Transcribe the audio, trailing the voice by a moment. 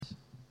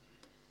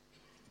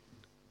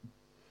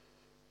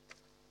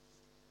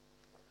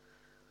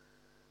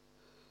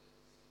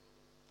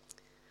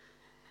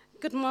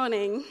Good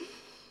morning.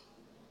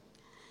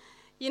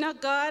 You know,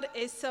 God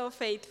is so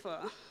faithful.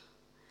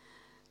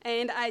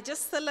 And I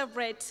just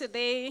celebrate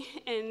today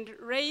and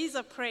raise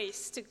a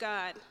praise to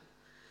God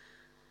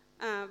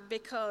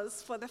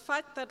because for the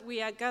fact that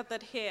we are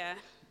gathered here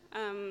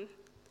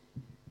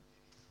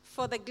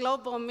for the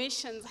Global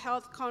Missions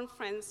Health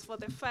Conference for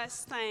the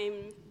first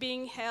time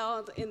being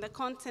held in the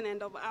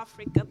continent of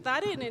Africa,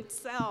 that in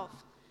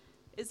itself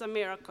is a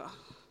miracle.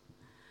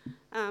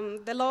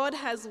 The Lord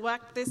has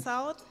worked this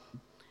out.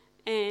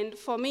 And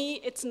for me,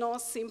 it's no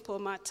simple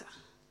matter.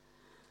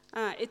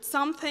 It's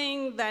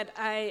something that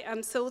I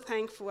am so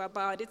thankful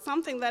about. It's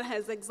something that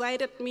has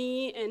excited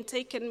me and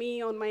taken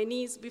me on my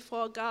knees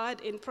before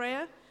God in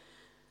prayer,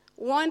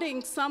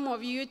 wanting some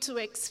of you to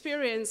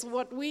experience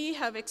what we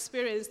have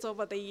experienced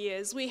over the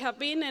years. We have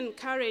been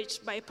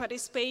encouraged by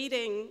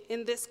participating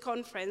in this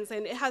conference,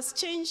 and it has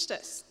changed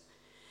us.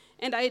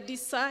 And I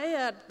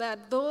desired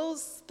that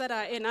those that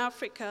are in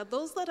Africa,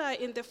 those that are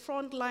in the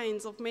front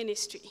lines of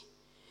ministry,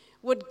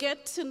 would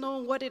get to know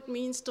what it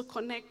means to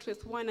connect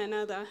with one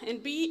another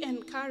and be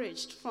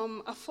encouraged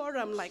from a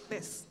forum like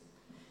this.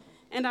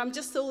 And I'm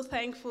just so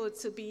thankful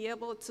to be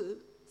able to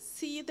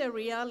see the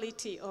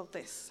reality of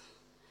this.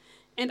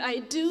 And I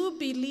do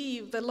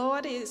believe the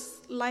Lord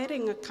is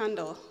lighting a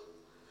candle,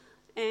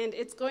 and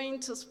it's going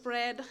to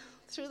spread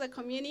through the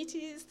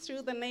communities,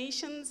 through the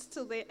nations,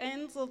 to the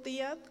ends of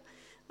the earth,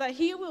 that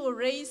He will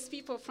raise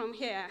people from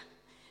here,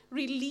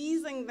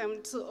 releasing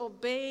them to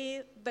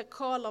obey the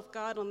call of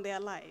God on their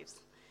lives.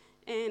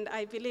 And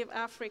I believe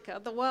Africa,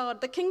 the world,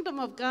 the kingdom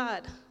of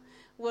God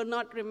will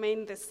not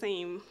remain the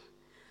same.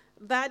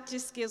 That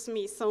just gives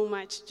me so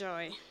much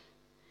joy.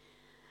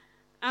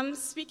 I'm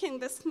speaking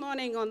this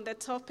morning on the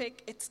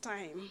topic, It's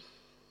Time.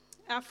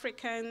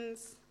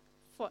 Africans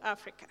for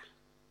Africa.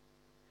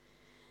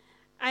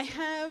 I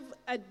have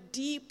a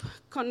deep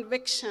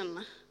conviction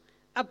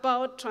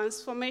about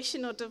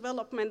transformational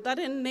development that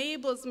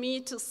enables me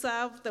to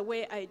serve the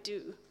way I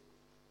do.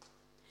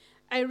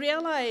 I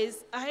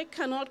realize I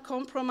cannot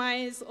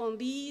compromise on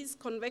these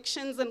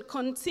convictions and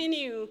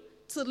continue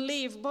to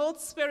live both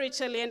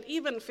spiritually and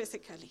even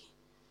physically.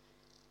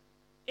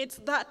 It's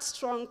that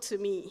strong to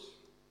me.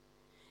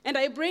 And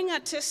I bring a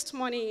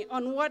testimony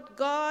on what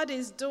God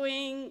is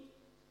doing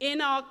in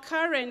our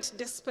current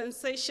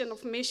dispensation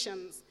of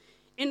missions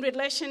in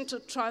relation to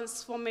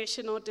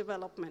transformational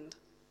development.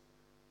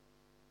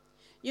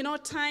 You know,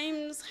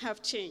 times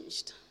have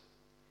changed,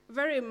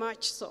 very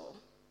much so.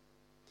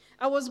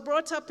 I was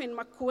brought up in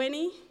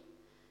Makueni,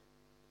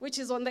 which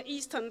is on the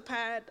eastern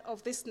part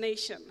of this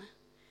nation.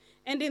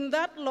 And in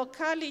that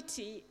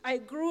locality, I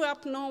grew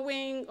up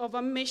knowing of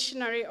a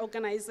missionary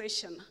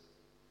organization.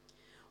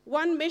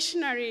 One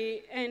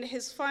missionary and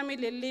his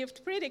family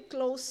lived pretty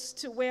close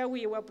to where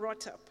we were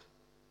brought up.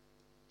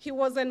 He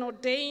was an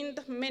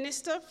ordained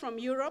minister from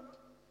Europe.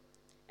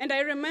 And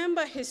I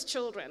remember his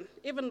children,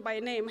 even by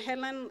name,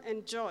 Helen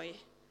and Joy.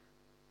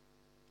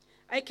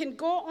 I can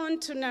go on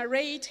to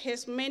narrate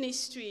his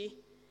ministry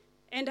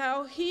and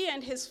how he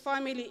and his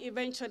family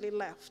eventually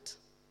left.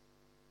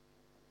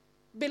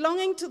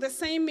 Belonging to the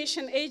same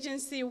mission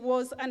agency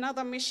was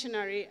another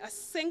missionary, a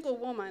single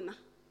woman.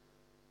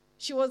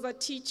 She was a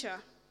teacher.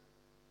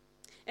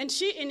 And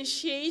she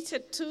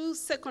initiated 2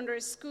 secondary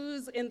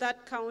schools in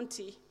that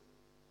county.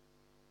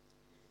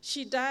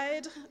 She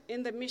died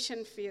in the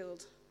mission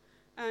field.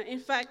 In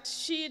fact,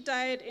 she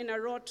died in a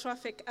road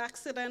traffic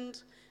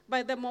accident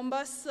by the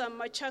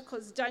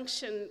Mombasa-Machakos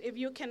Junction, if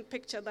you can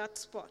picture that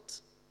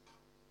spot.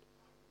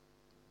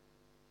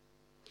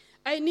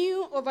 I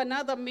knew of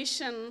another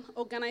mission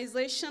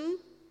organization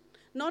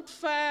not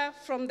far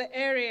from the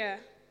area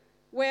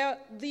where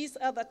these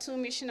other 2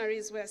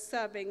 missionaries were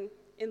serving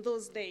in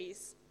those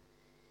days.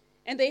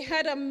 And they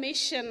had a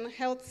mission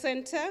health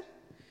center,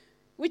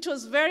 which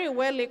was very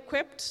well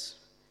equipped.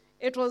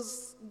 It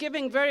was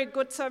giving very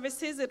good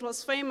services. It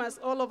was famous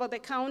all over the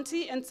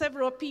county, and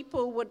several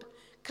people would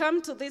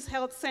come to this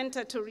health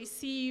center to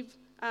receive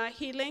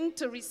healing,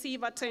 to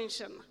receive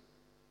attention.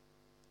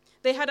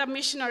 They had a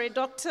missionary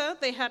doctor,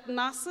 they had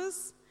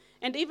nurses,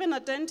 and even a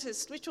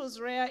dentist, which was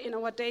rare in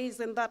our days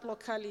in that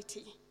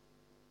locality.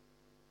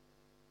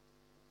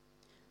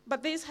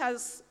 But this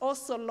has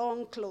also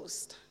long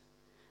closed.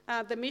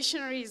 The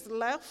missionaries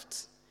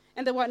left,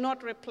 and they were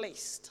not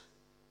replaced.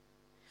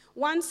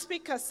 One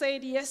speaker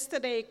said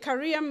yesterday,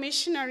 career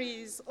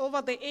missionaries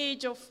over the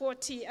age of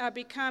 40 are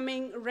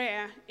becoming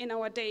rare in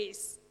our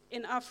days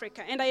in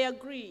Africa, and I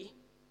agree.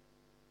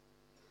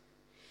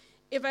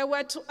 If I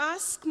were to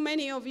ask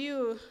many of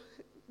you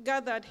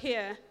gathered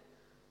here,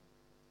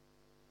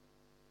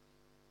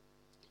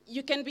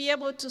 you can be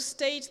able to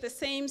state the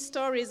same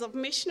stories of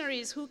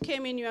missionaries who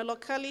came in your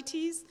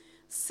localities,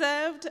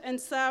 served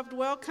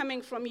well,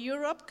 coming from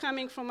Europe,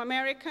 coming from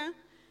America,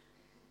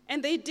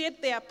 and they did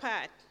their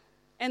part.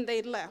 And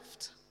they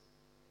left.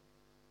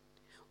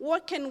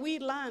 What can we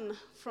learn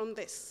from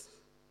this?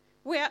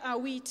 Where are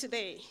we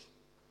today?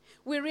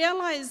 We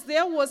realize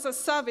there was a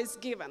service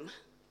given.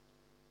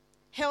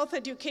 Health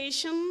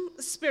education,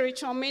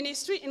 spiritual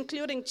ministry,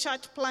 including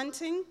church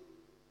planting,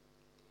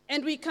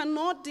 And we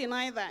cannot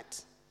deny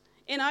that.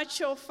 In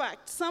actual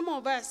fact, some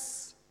of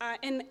us are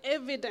an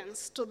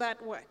evidence to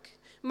that work.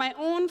 My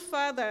own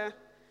father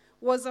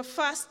was a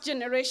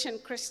first-generation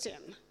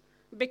Christian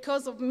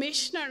because of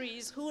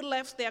missionaries who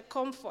left their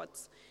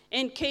comforts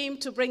and came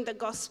to bring the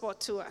gospel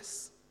to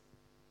us.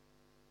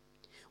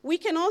 We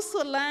can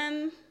also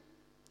learn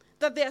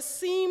that there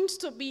seemed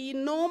to be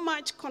no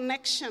much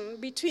connection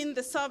between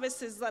the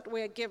services that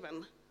were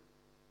given.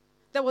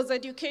 There was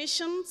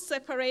education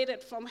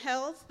separated from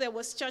health. There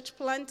was church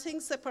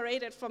planting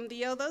separated from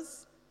the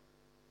others.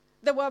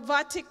 There were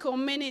vertical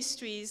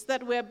ministries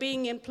that were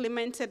being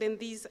implemented in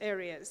these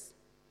areas.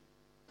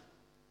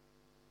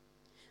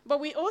 But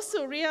we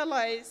also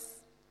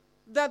realized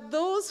that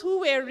those who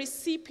were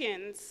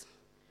recipients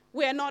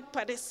were not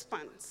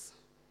participants.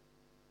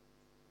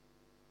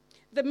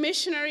 The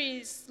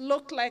missionaries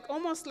looked like,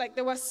 almost like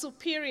they were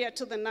superior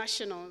to the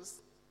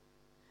nationals.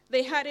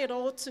 They had it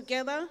all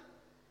together,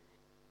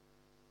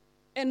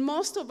 and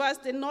most of us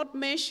did not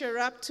measure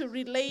up to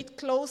relate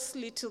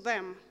closely to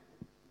them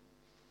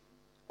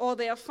or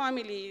their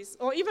families,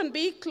 or even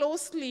be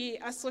closely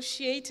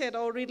associated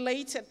or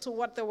related to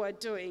what they were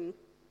doing.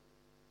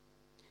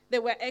 They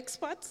were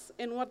experts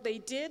in what they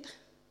did.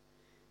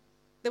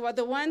 They were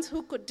the ones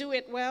who could do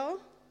it well,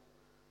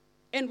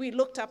 and we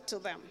looked up to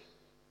them.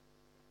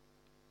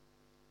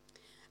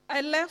 I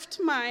left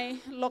my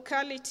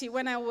locality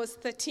when I was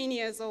 13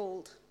 years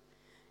old,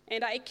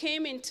 and I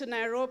came into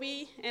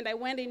Nairobi, and I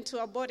went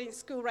into a boarding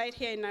school right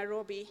here in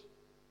Nairobi.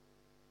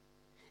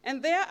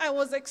 And there I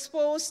was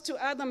exposed to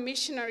other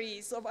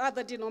missionaries of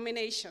other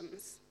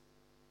denominations.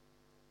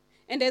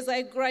 And as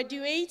I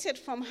graduated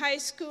from high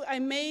school, I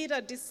made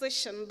a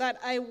decision that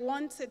I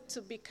wanted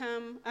to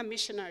become a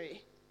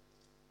missionary.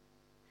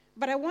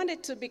 But I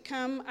wanted to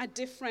become a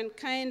different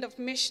kind of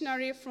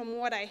missionary from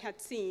what I had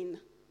seen.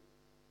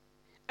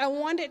 I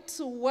wanted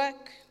to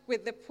work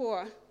with the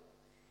poor,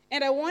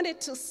 and I wanted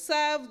to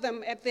serve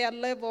them at their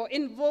level,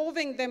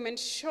 involving them and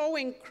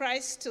showing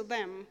Christ to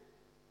them.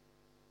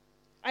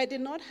 I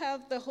did not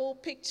have the whole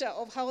picture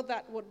of how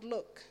that would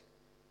look,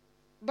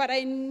 but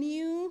I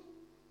knew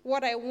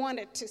what I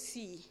wanted to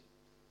see.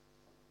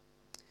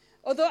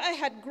 Although I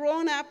had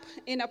grown up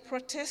in a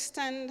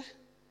Protestant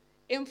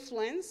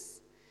influence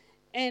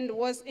and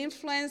was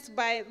influenced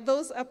by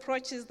those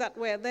approaches that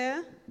were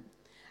there,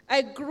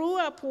 I grew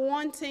up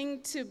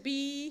wanting to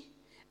be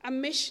a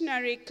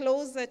missionary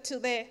closer to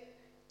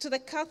the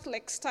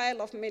Catholic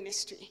style of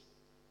ministry.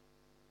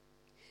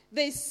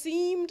 They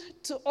seemed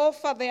to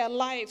offer their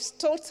lives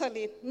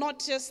totally,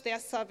 not just their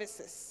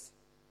services.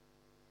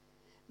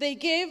 They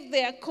gave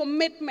their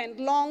commitment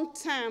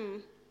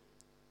long-term,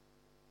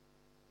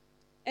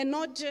 and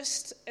not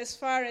just as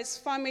far as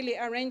family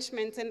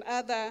arrangements and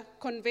other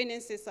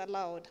conveniences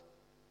allowed.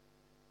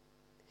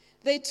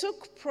 They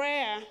took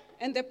prayer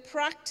and the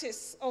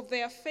practice of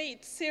their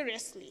faith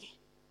seriously.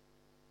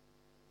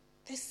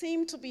 They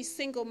seemed to be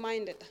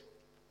single-minded,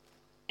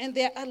 and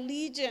their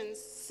allegiance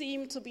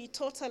seemed to be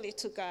totally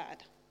to God.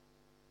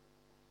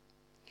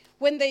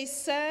 When they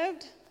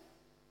served,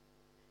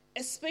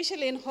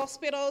 especially in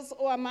hospitals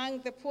or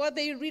among the poor,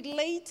 they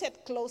related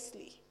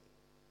closely.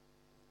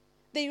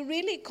 They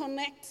really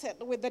connected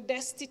with the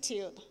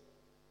destitute,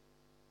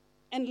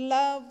 and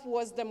love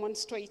was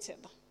demonstrated.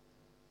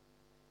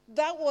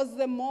 That was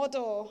the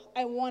model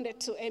I wanted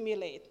to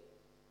emulate.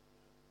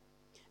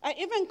 I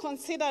even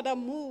considered a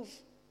move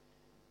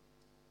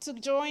to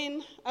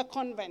join a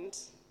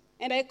convent,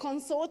 and I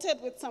consulted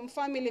with some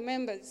family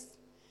members.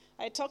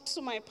 I talked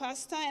to my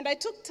pastor, and I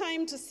took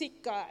time to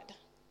seek God.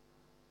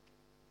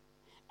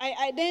 I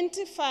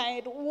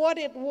identified what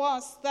it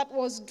was that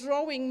was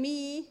drawing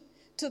me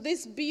to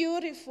this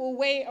beautiful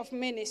way of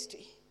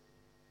ministry.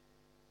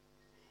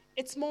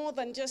 It's more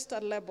than just a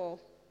label.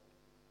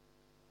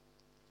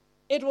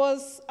 It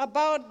was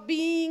about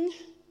being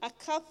a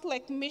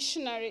Catholic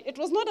missionary. It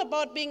was not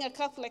about being a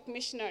Catholic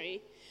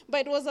missionary,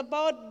 but it was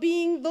about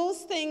being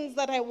those things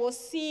that I was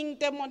seeing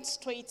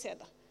demonstrated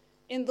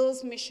in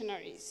those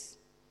missionaries.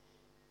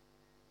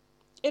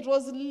 It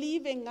was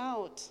living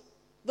out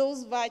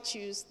those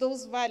virtues,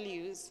 those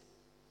values,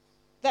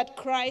 that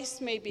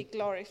Christ may be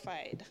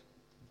glorified.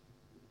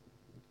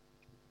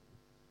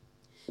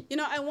 You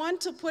know, I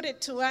want to put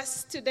it to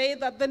us today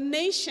that the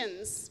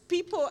nations,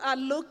 people are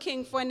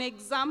looking for an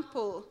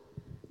example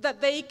that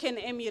they can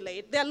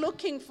emulate. They're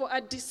looking for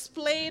a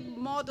displayed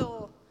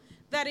model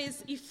that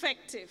is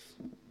effective,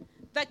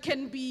 that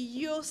can be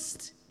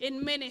used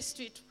in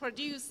ministry to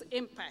produce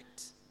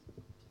impact.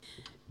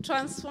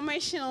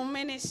 Transformational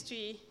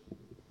ministry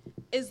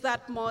is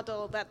that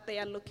model that they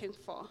are looking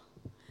for.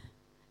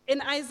 In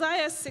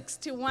Isaiah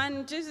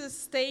 61, Jesus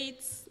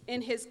states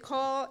in his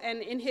call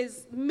and in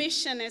his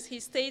mission, as he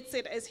states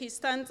it, as he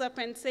stands up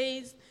and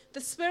says, "The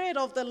Spirit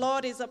of the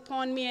Lord is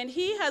upon me, and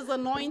he has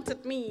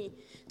anointed me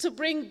to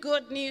bring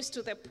good news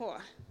to the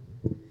poor."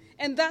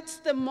 And that's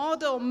the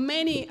model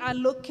many are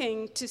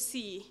looking to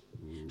see.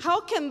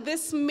 How can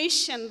this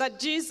mission that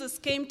Jesus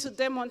came to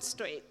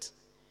demonstrate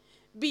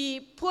be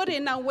put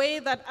in a way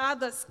that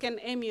others can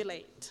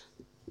emulate?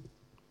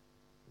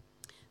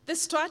 The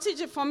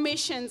strategy for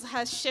missions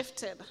has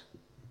shifted.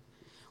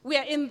 We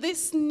are in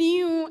this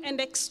new and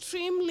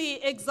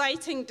extremely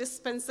exciting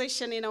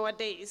dispensation in our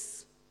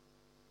days.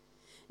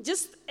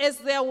 Just as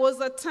there was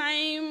a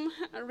time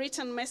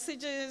written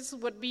messages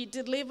would be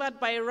delivered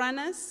by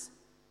runners,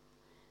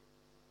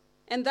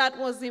 and that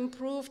was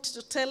improved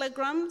to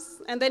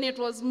telegrams, and then it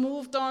was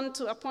moved on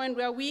to a point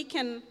where we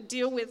can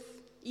deal with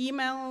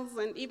emails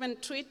and even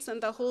tweets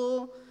and the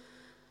whole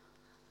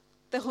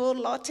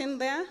lot in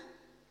there.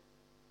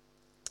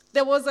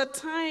 There was a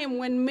time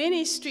when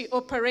ministry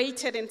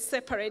operated in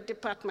separate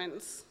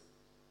departments.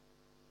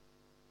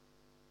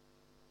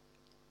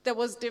 There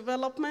was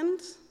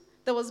development,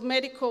 there was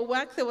medical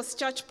work, there was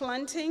church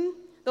planting,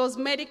 there was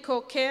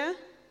medical care,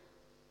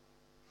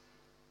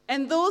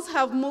 and those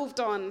have moved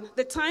on.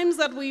 The times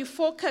that we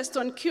focused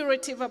on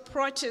curative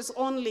approaches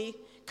only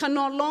can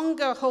no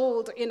longer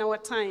hold in our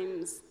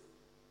times.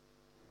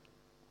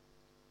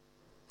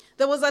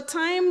 There was a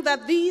time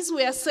that these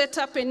were set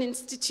up in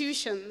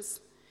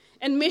institutions,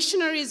 and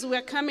missionaries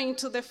were coming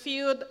to the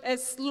field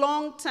as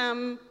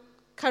long-term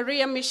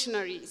career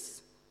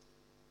missionaries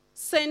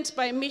sent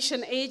by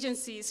mission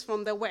agencies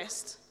from the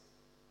West.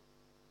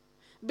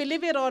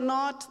 Believe it or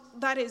not,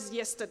 that is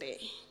yesterday.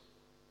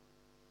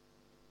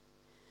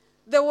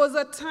 There was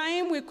a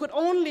time we could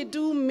only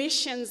do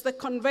missions the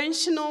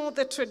conventional,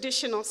 the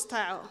traditional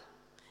style,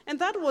 and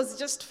that was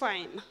just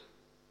fine.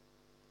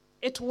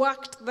 It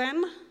worked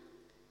then,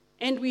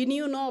 and we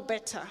knew no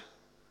better.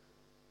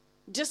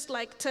 Just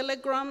like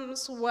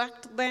telegrams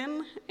worked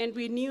then, and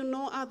we knew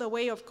no other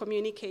way of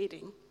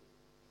communicating.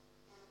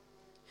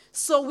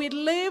 So we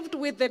lived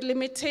with the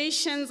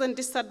limitations and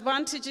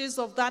disadvantages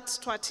of that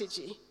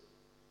strategy.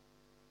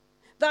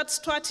 That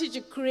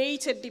strategy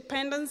created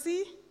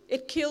dependency,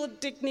 it killed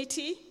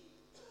dignity.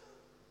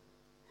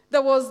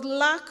 There was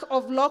lack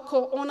of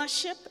local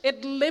ownership,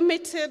 it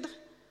limited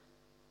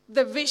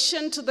the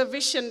vision to the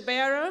vision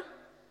bearer,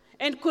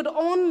 and could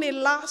only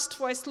last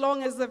for as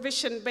long as the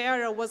vision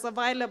bearer was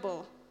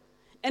available,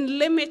 and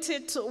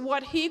limited to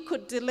what he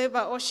could deliver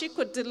or she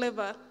could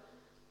deliver,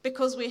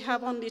 because we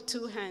have only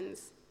two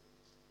hands.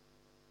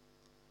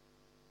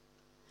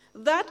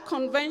 That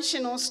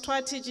conventional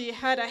strategy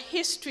had a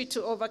history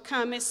to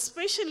overcome,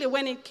 especially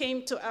when it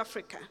came to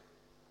Africa.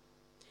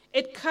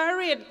 It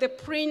carried the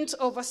print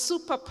of a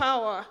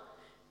superpower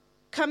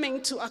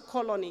coming to a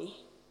colony,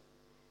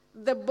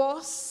 the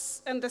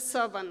boss and the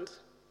servant.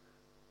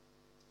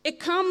 It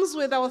comes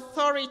with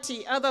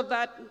authority other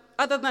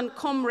than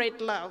comrade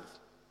love.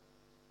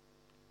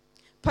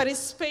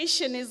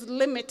 Participation is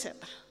limited.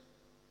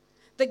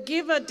 The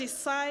giver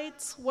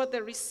decides what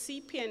the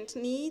recipient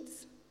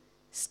needs,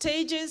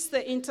 stages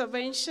the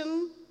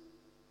intervention,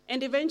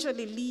 and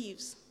eventually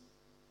leaves,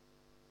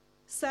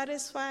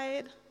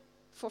 satisfied,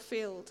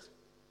 fulfilled.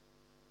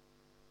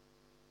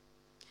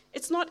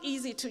 It's not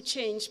easy to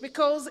change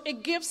because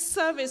it gives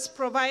service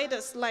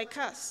providers like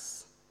us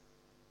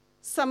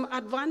some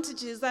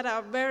advantages that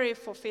are very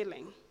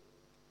fulfilling.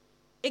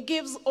 It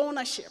gives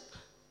ownership.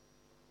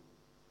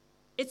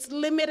 It's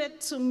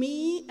limited to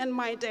me and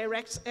my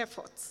direct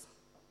efforts.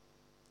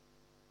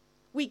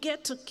 We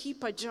get to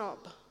keep a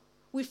job.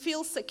 We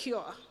feel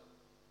secure.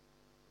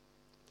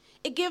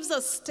 It gives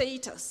us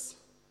status.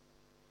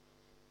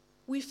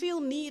 We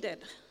feel needed.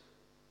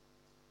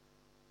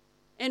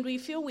 And we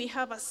feel we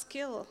have a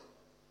skill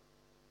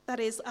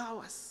that is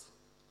ours.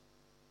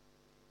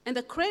 And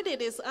the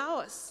credit is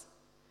ours.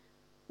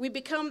 We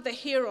become the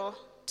hero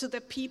to the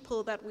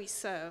people that we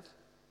serve.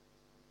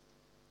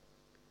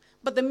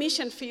 But the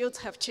mission fields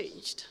have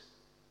changed.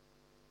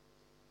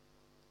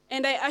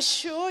 And I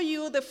assure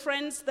you, the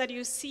friends that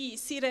you see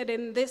seated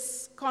in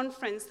this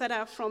conference that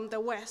are from the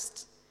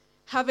West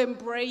have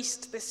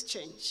embraced this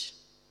change.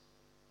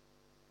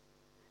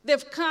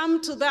 They've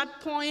come to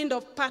that point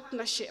of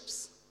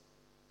partnerships.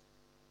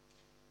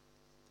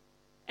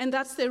 And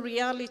that's the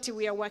reality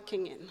we are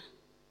working in.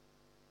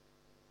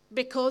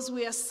 Because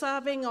we are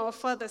serving our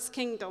Father's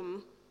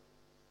kingdom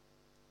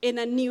in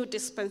a new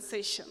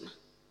dispensation.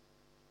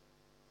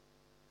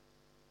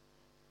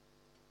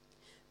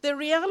 The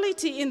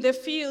reality in the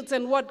fields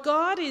and what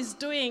God is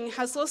doing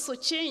has also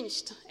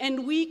changed,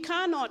 and we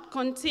cannot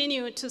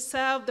continue to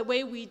serve the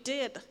way we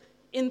did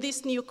in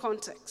this new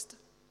context.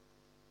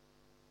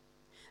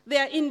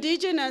 There are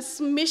indigenous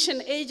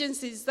mission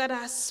agencies that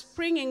are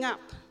springing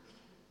up.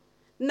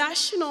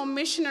 National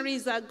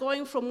missionaries are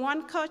going from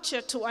one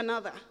culture to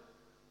another.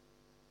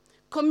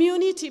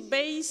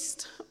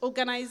 Community-based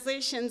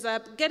organizations are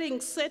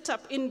getting set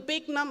up in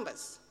big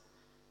numbers.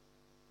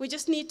 We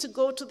just need to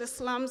go to the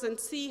slums and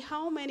see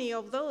how many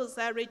of those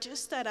are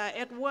registered, are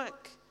at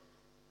work,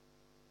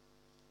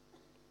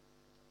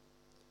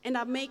 and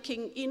are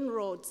making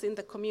inroads in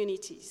the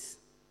communities.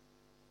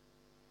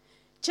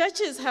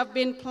 Churches have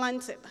been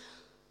planted,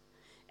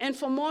 and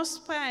for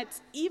most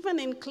parts, even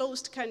in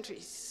closed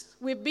countries.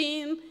 We've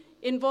been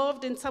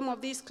involved in some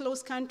of these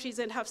closed countries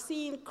and have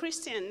seen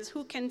Christians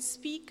who can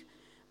speak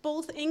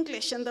both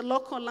English and the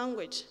local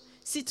language,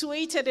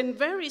 situated in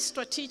very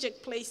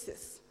strategic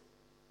places,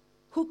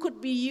 who could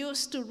be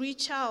used to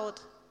reach out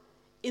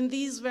in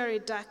these very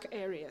dark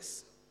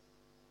areas.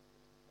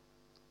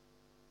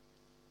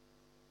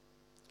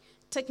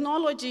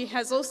 Technology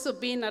has also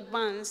been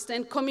advanced,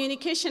 and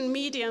communication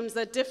mediums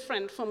are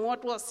different from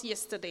what was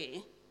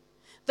yesterday.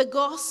 The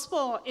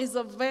gospel is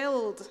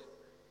availed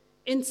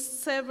in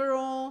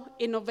several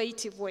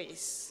innovative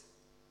ways.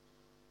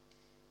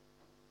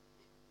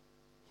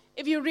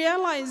 If you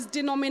realize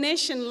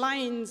denomination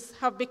lines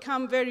have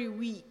become very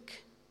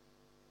weak,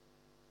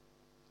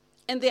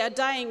 and they are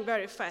dying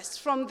very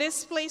fast. From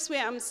this place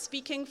where I'm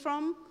speaking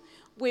from,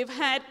 we've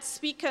had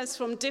speakers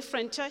from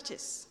different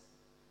churches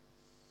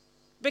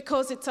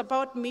because it's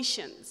about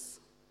missions.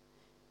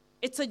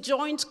 It's a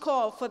joint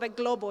call for the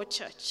global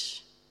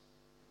church.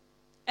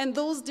 And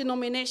those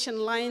denomination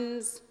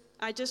lines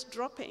are just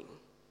dropping.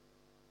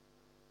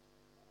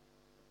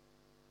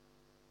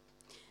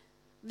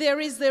 There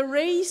is a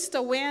raised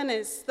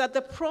awareness that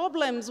the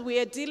problems we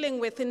are dealing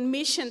with in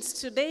missions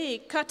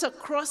today cut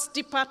across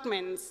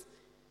departments,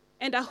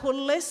 and a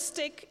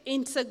holistic,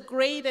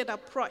 integrated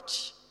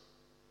approach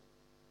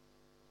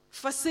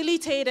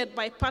facilitated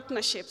by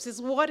partnerships is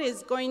what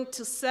is going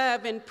to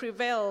serve and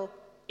prevail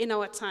in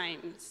our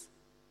times.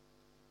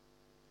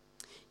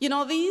 You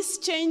know, these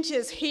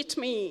changes hit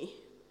me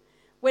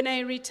when I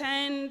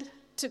returned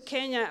to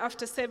Kenya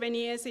after 7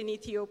 years in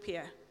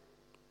Ethiopia.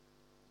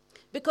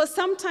 Because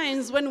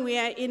sometimes when we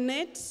are in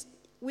it,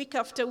 week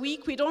after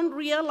week, we don't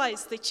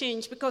realize the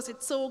change because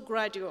it's so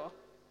gradual.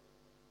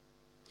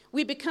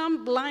 We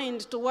become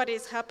blind to what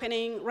is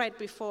happening right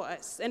before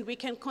us, and we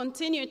can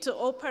continue to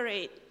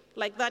operate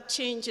like that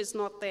change is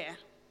not there.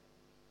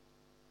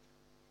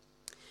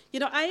 You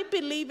know, I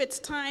believe it's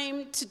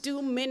time to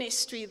do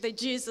ministry the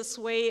Jesus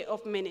way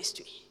of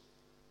ministry.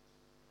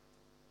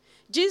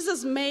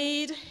 Jesus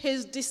made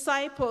his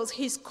disciples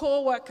his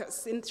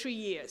co-workers in 3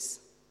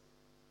 years.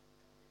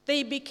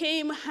 They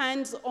became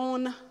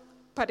hands-on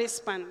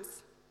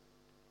participants.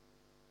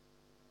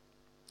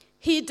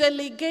 He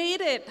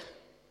delegated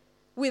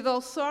with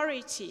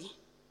authority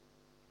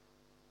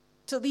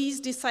to these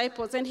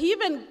disciples, and he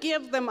even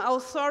gave them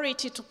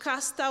authority to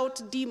cast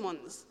out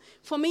demons.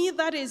 For me,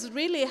 that is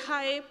really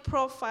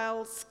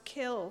high-profile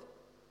skill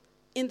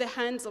in the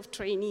hands of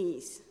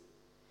trainees.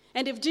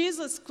 And if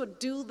Jesus could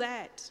do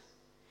that,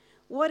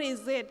 what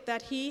is it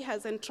that he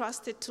has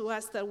entrusted to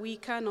us that we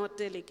cannot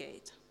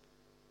delegate?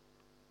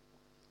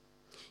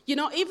 You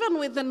know, even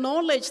with the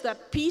knowledge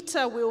that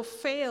Peter will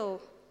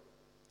fail,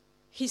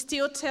 he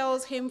still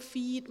tells him,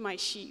 "Feed my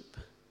sheep."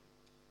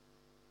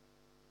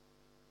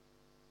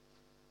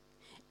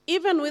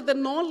 Even with the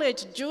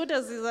knowledge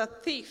Judas is a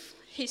thief,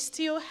 he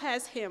still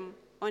has him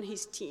on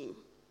his team.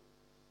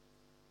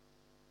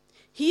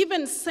 He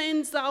even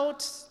sends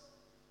out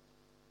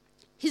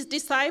his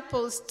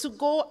disciples to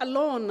go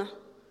alone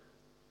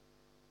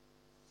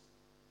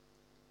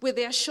with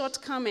their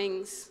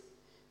shortcomings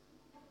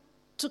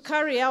to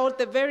carry out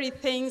the very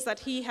things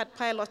that he had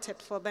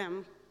piloted for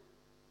them.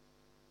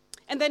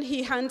 And then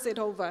he hands it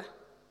over.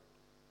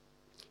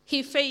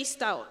 He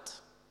phased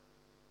out.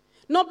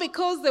 Not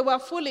because they were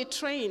fully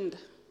trained,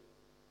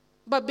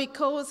 but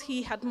because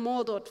he had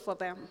modeled for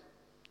them.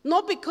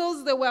 Not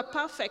because they were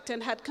perfect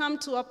and had come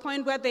to a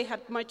point where they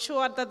had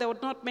matured that they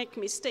would not make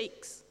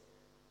mistakes.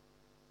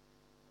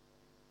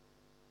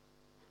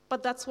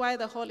 But that's why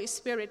the Holy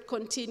Spirit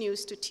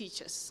continues to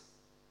teach us.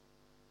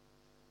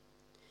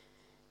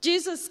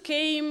 Jesus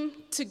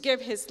came to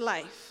give his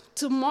life,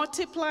 to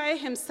multiply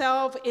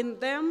himself in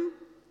them,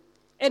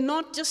 and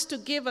not just to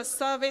give a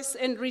service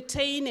and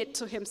retain it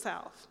to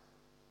himself.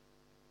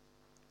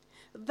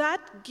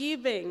 That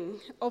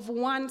giving of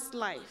one's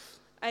life,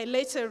 I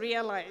later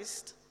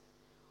realized,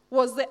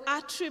 was the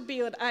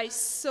attribute I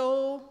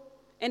saw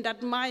and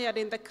admired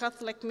in the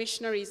Catholic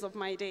missionaries of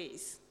my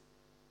days.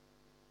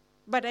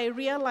 But I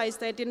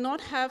realized I did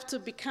not have to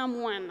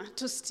become one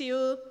to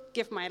still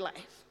give my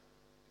life.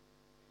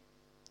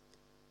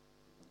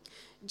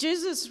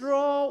 Jesus'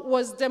 role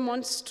was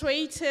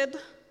demonstrated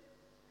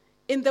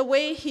in the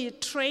way he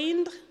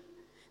trained,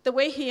 the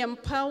way he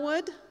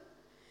empowered,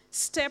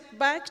 stepped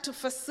back to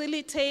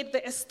facilitate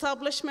the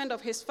establishment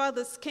of his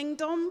Father's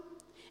kingdom,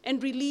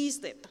 and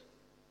released it.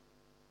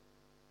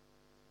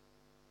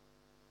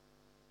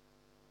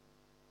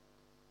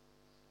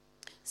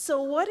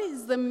 So what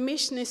is the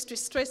missionary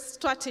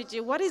strategy?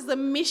 What is the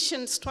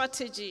mission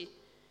strategy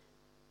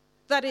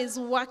that is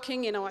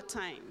working in our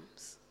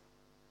times?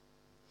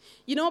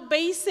 You know,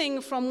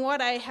 basing from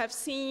what I have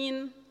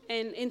seen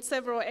in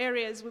several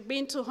areas, we've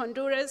been to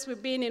Honduras,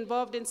 we've been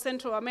involved in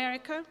Central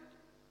America.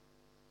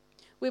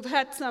 We've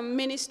had some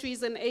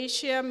ministries in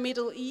Asia,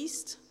 Middle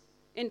East,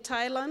 in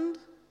Thailand.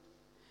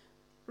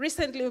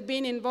 Recently, we've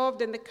been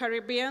involved in the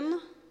Caribbean,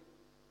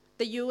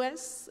 the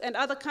US, and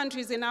other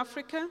countries in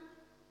Africa,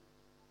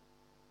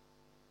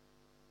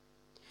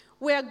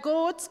 where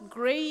God's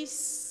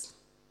grace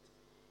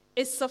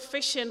is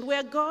sufficient,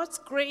 where God's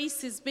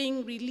grace is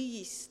being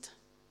released.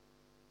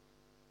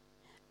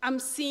 I'm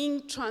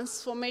seeing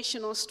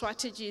transformational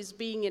strategies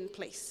being in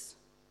place.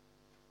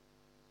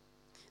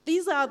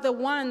 These are the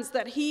ones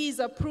that he is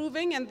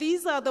approving, and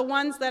these are the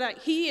ones that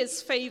he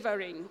is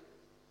favoring.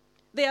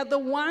 They are the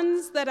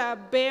ones that are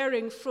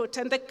bearing fruit,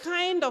 and the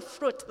kind of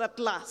fruit that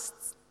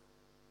lasts.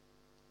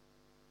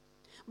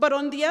 But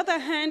on the other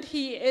hand,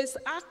 he is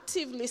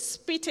actively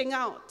spitting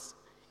out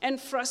and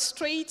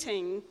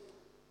frustrating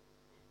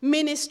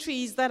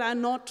ministries that are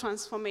not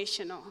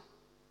transformational.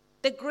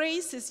 The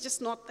grace is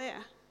just not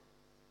there.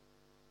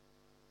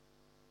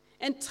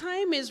 And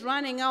time is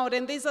running out,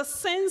 and there's a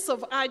sense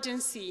of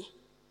urgency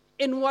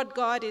in what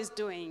God is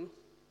doing.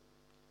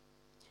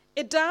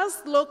 It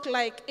does look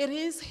like it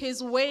is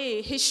his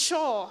way, his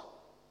shore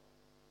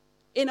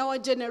in our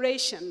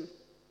generation.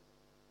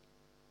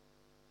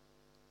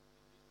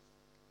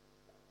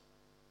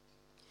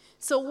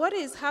 So what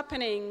is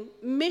happening?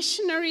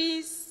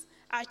 Missionaries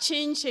are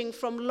changing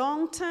from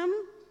long-term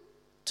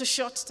to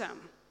short-term.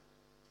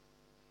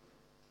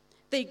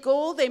 They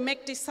go, they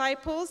make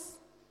disciples,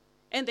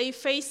 and they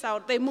phase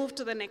out, they move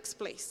to the next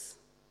place.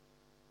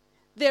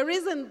 There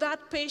isn't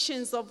that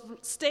patience of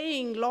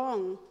staying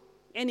long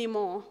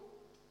anymore.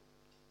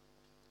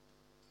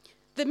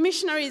 The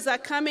missionaries are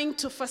coming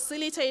to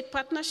facilitate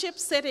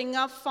partnerships, setting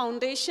up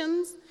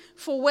foundations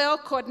for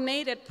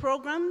well-coordinated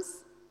programs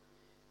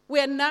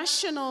where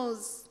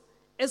nationals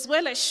as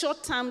well as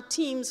short-term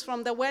teams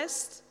from the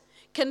West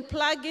can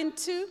plug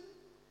into,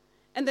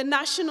 and the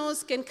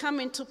nationals can come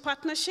into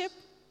partnership,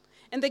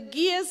 and the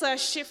gears are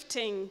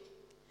shifting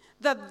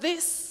that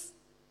this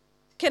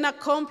can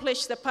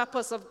accomplish the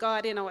purpose of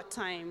God in our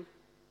time.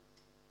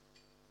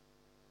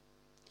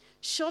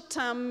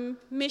 Short-term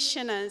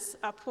missioners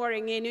are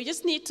pouring in. You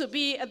just need to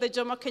be at the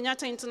Jomo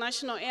Kenyatta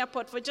International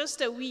Airport for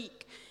just a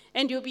week,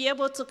 and you'll be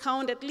able to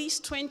count at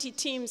least 20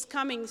 teams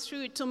coming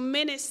through to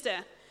minister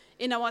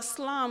in our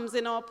slums,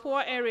 in our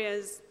poor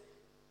areas,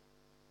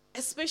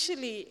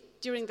 especially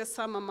during the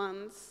summer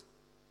months.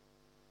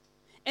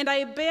 And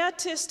I bear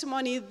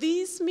testimony,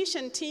 these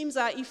mission teams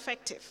are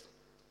effective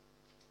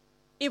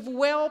if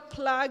well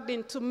plugged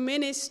into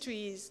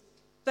ministries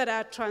that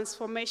are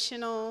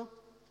transformational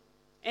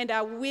and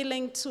are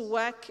willing to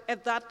work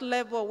at that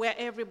level where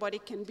everybody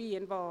can be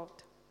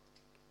involved.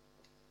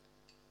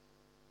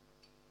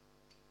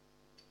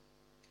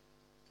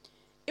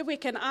 If we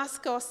can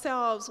ask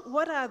ourselves,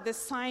 what are the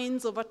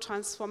signs of a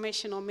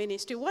transformational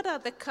ministry? What are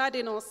the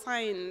cardinal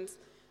signs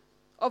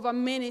of a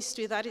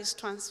ministry that is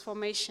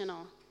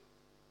transformational?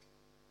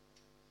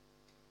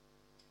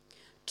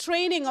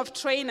 Training of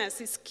trainers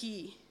is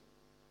key.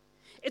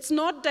 It's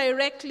not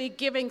directly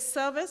giving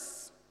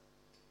service,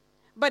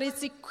 but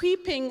it's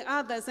equipping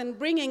others and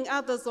bringing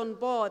others on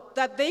board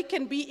that they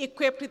can be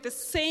equipped with the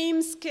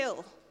same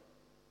skill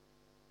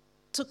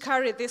to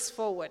carry this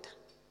forward.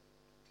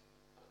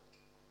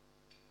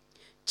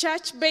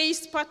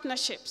 Church-based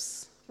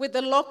partnerships with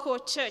the local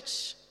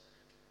church,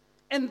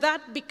 and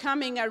that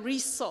becoming a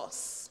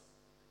resource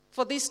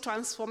for this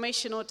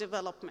transformational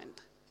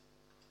development.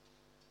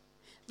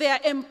 They are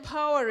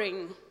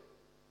empowering,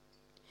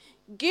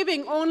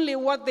 giving only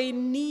what they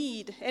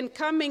need and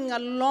coming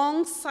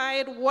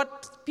alongside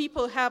what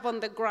people have on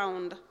the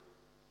ground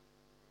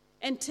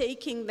and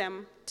taking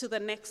them to the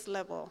next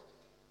level.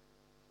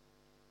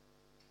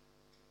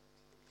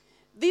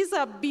 These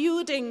are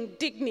building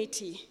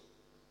dignity.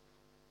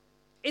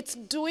 It's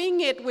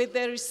doing it with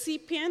the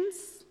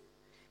recipients,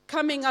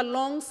 coming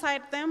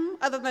alongside them,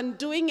 other than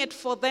doing it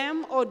for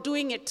them or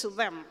doing it to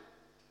them.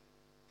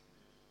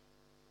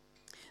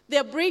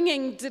 They're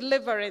bringing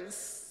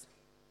deliverance,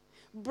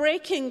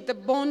 breaking the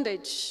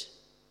bondage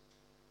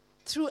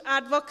through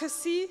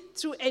advocacy,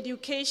 through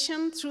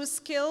education, through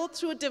skill,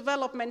 through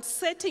development,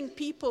 setting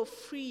people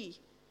free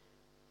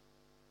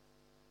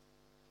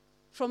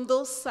from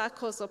those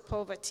circles of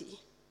poverty.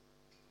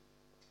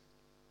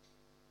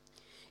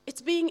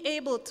 It's being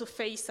able to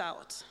face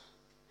out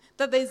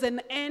that there's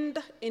an end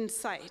in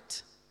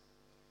sight.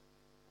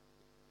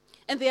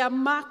 And they are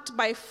marked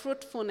by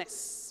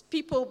fruitfulness,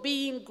 people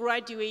being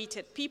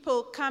graduated,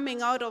 people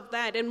coming out of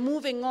that and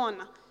moving on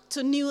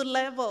to new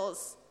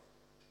levels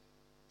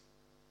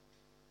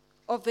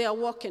of their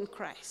walk in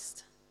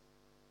Christ.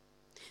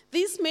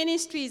 These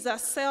ministries are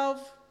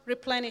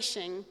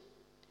self-replenishing,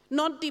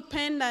 not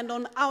dependent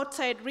on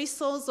outside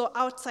resource or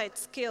outside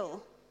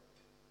skill,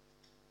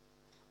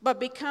 but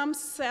become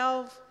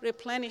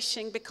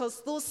self-replenishing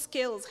because those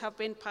skills have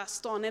been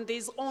passed on and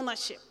there's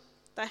ownership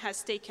that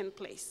has taken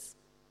place.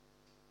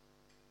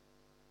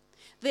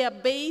 They are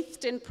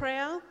bathed in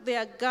prayer, they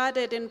are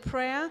guarded in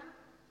prayer,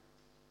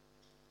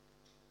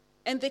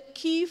 and the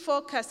key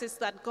focus is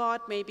that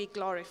God may be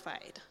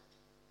glorified.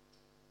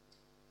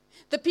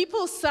 The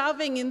people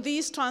serving in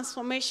these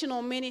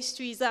transformational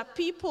ministries are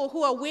people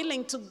who are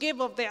willing to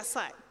give of their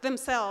side,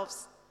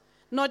 themselves,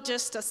 not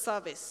just a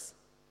service.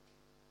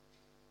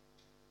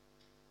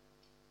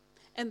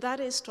 And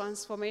that is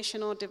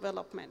transformational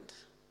development.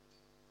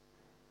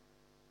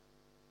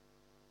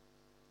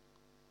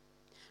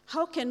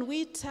 How can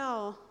we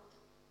tell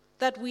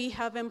that we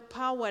have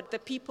empowered the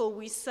people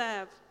we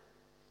serve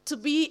to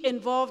be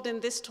involved in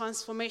this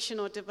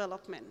transformational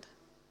development?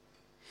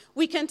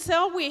 We can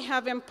tell we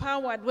have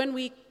empowered when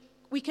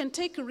we can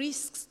take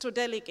risks to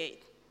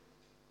delegate.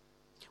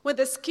 When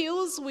the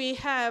skills we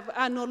have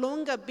are no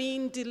longer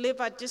being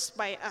delivered just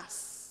by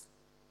us,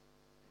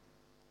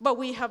 but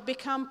we have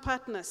become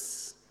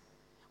partners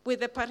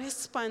with the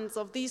participants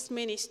of these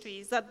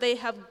ministries, that they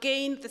have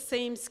gained the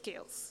same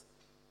skills.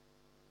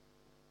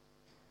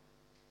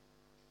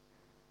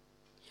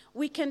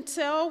 We can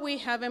tell we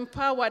have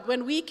empowered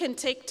when we can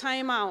take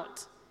time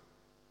out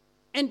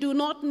and do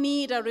not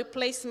need a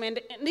replacement.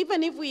 And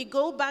even if we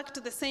go back to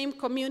the same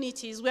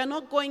communities, we are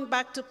not going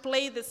back to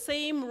play the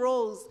same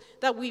roles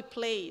that we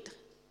played.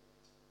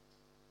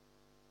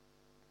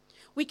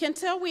 We can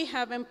tell we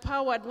have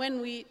empowered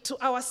when to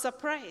our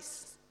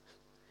surprise,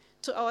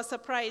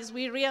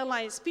 we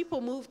realize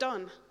people moved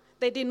on.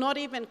 They did not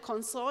even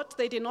consult,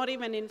 they did not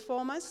even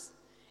inform us,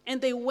 and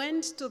they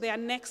went to their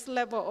next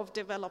level of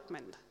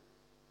development.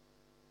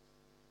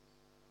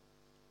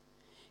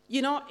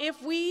 You know,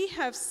 if we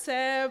have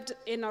served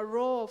in a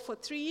role for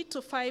 3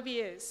 to 5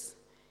 years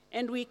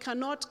and we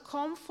cannot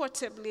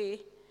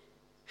comfortably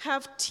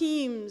have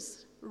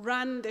teams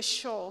run the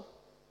show,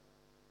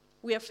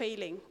 we are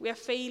failing. We are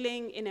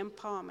failing in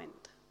empowerment.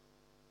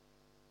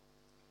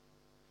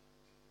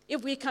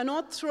 If we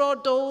cannot throw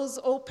doors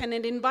open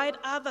and invite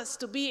others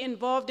to be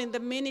involved in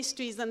the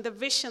ministries and the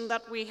vision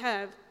that we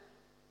have,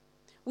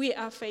 we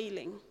are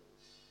failing.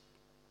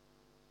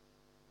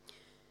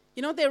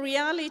 You know, the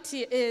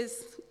reality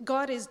is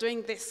God is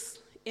doing this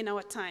in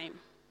our time.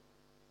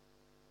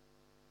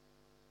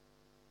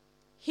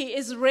 He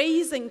is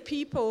raising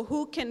people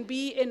who can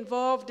be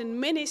involved in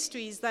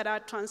ministries that are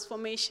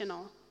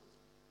transformational.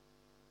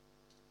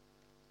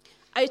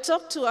 I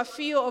talked to a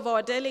few of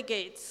our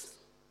delegates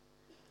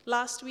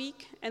last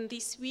week and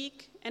this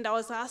week, and I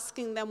was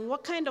asking them,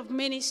 what kind of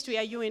ministry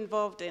are you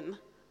involved in?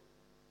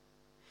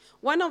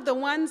 One of the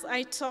ones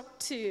I talked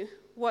to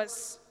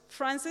was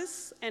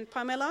Francis and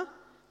Pamela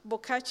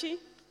Bokachi.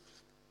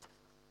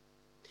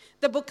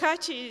 The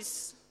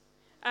Bokachis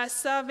are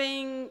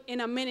serving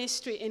in a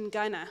ministry in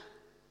Ghana.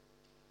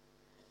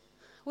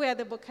 Where are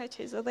the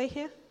Bokachis? Are they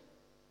here?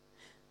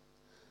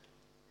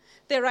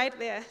 They're right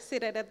there,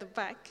 seated at the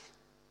back.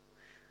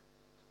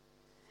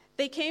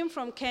 They came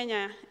from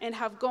Kenya and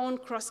have gone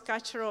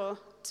cross-cultural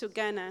to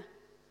Ghana.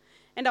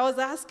 And I was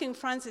asking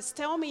Francis,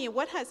 tell me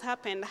what has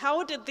happened?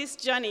 How did this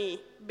journey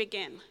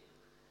begin?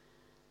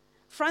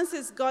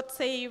 Francis got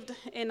saved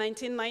in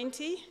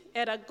 1990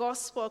 at a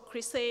gospel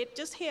crusade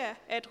just here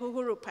at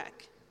Uhuru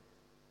Park.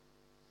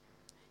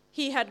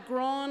 He had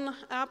grown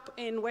up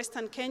in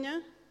Western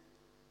Kenya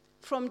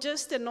from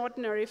just an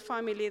ordinary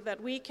family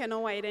that we can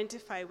all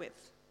identify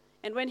with.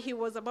 And when he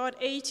was about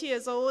 8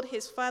 years old,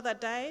 his father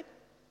died,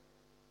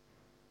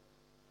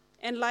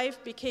 and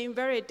life became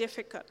very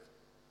difficult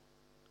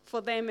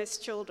for them as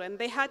children.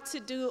 They had to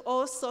do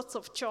all sorts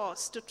of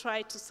chores to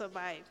try to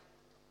survive.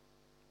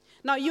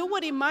 Now, you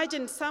would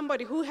imagine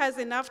somebody who has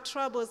enough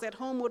troubles at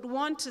home would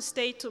want to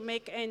stay to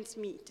make ends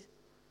meet.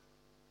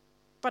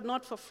 But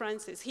not for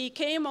Francis. He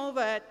came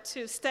over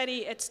to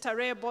study at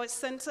Starehe Boys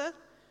Center.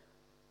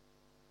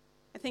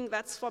 I think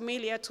that's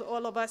familiar to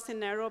all of us in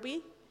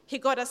Nairobi. He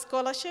got a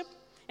scholarship,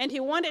 and he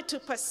wanted to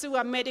pursue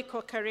a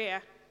medical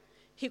career.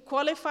 He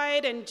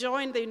qualified and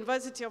joined the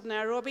University of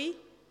Nairobi,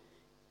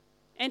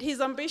 and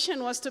his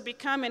ambition was to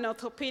become an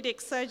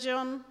orthopedic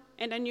surgeon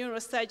and a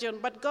neurosurgeon,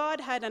 but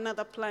God had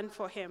another plan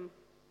for him.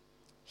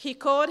 He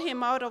called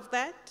him out of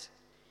that.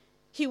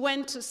 He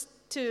went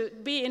to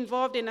be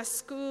involved in a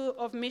school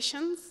of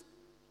missions.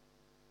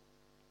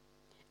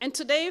 And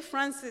today,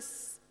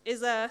 Francis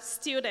is a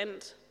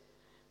student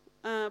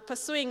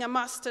pursuing a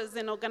master's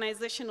in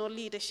organizational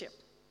leadership.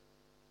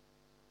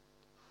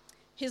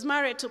 He's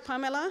married to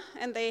Pamela,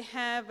 and they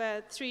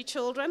have 3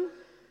 children.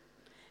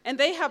 And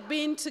they have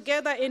been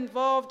together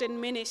involved in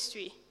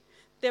ministry.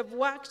 They've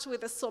worked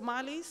with the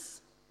Somalis.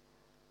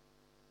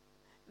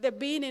 They've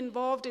been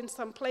involved in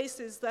some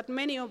places that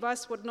many of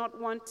us would not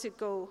want to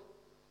go.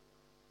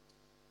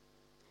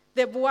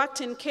 They've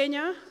worked in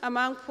Kenya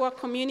among poor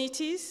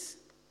communities.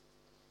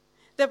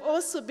 They've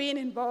also been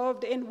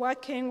involved in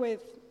working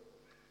with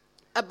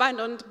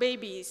abandoned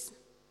babies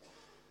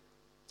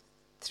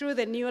through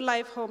the New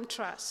Life Home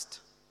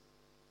Trust.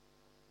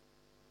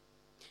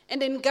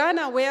 And in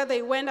Ghana, where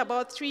they went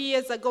about 3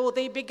 years ago,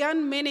 they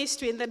began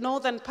ministry in the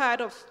northern part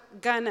of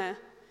Ghana,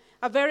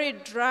 a very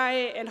dry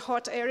and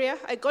hot area.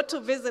 I got to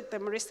visit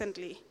them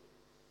recently.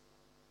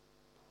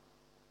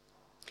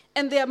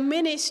 And their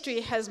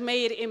ministry has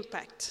made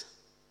impact.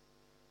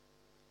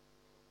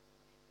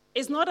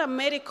 It's not a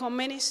medical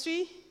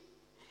ministry.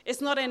 It's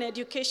not an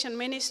education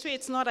ministry.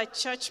 It's not a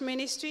church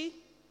ministry.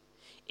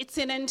 It's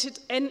an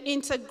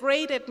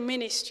integrated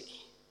ministry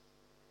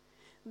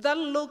that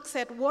looks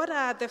at what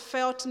are the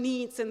felt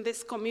needs in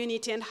this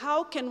community and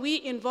how can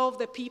we involve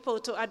the people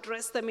to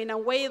address them in a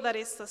way that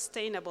is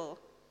sustainable.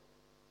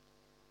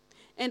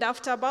 And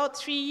after about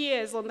 3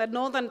 years on the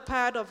northern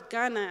part of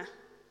Ghana,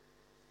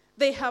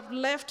 they have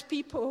left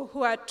people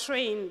who are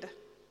trained,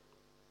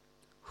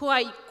 who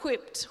are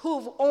equipped,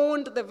 who've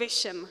owned the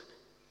vision.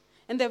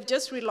 and they've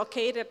just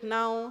relocated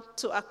now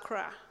to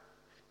Accra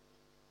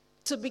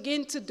to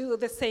begin to do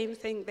the same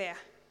thing there,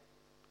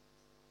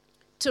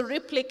 to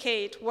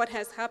replicate what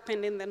has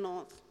happened in the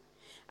north.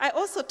 I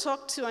also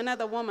talked to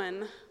another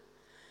woman,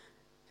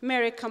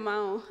 Mary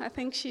Kamau. I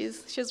think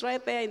she's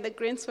right there in the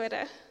green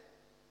sweater.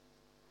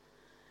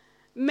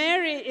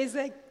 Mary is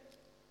the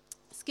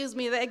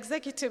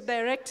executive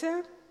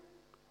director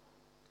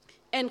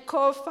and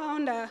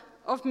co-founder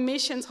of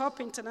Missions Hope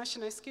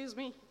International,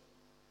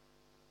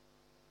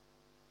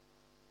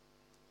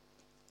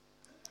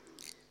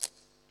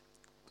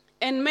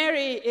 And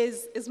Mary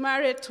is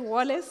married to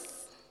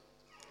Wallace.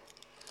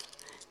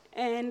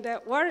 And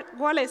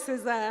Wallace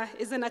is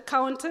an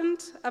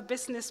accountant, a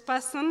business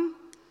person.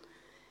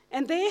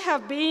 And they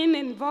have been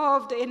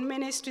involved in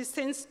ministry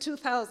since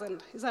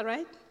 2000. Is that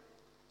right?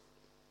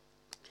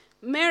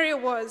 Mary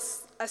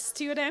was a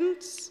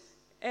student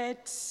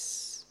at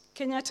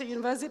Kenyatta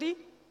University.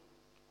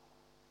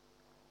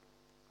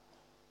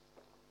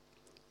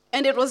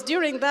 And it was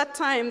during that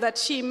time that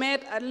she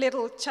met a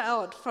little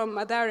child from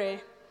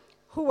Mathare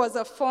who was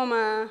a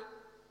former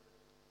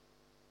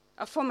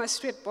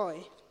street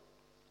boy.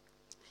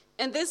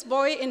 And this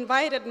boy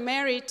invited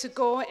Mary to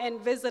go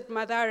and visit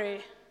Mathare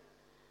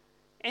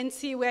and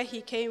see where he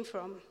came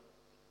from.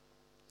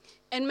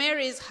 And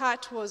Mary's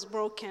heart was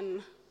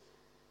broken,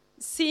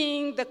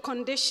 seeing the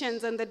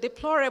conditions and the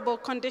deplorable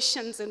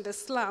conditions in the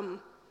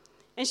slum.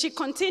 And she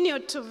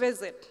continued to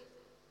visit,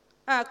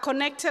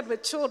 connected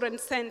with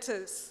children's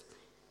centers.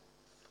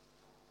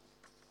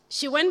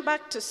 She went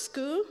back to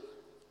school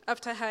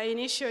after her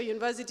initial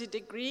university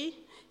degree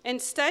and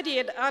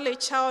studied early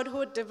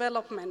childhood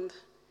development,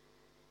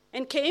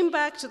 and came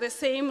back to the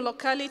same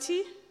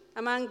locality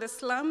among the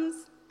slums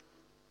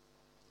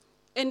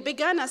and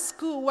began a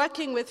school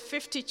working with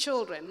 50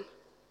 children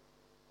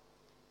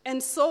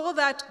and saw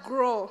that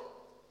grow.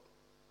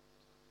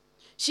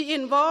 She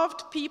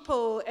involved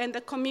people and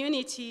the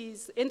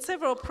communities in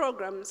several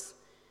programs,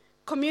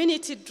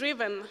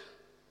 community-driven,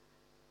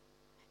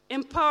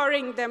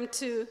 empowering them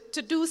to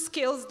do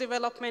skills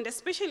development,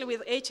 especially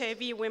with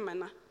HIV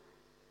women.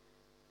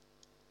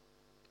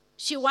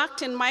 She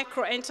worked in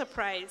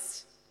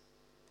micro-enterprise.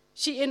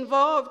 She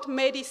involved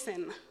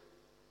medicine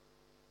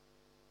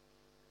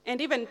and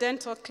even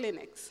dental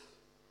clinics.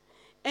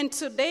 And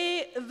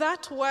today,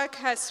 that work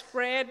has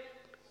spread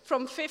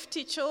from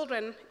 50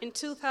 children in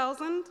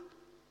 2000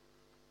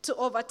 to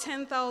over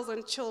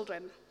 10,000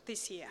 children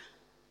this year.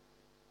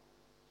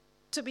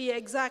 To be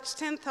exact,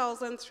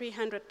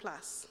 10,300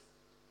 plus.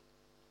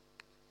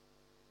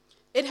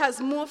 It has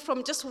moved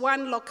from just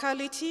one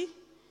locality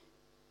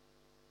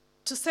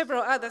to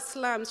several other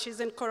slums. She's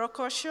in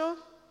Korokosho,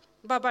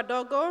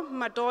 Babadogo,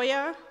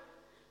 Madoya,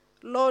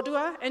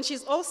 Lodwar, and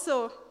she's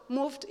also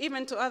moved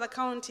even to other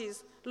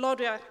counties,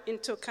 Lodwar in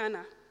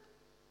Turkana.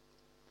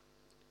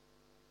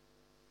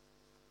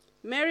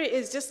 Mary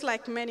is just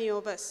like many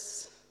of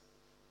us,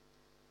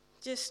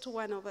 just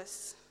one of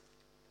us.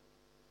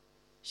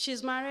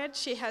 She's married,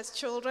 she has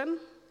children,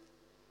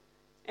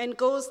 and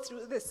goes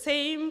through the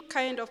same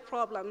kind of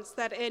problems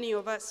that any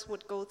of us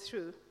would go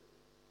through.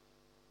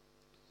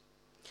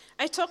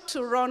 I talked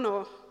to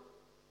Rono,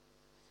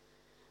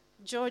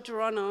 George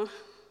Rono.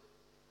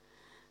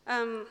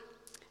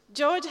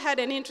 George had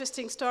an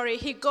interesting story.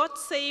 He got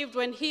saved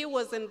when he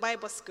was in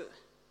Bible school.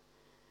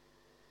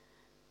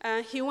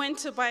 He went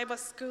to Bible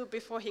school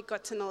before he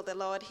got to know the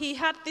Lord. He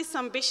had this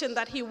ambition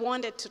that he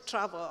wanted to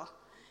travel.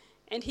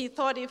 And he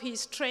thought if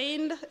he's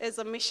trained as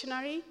a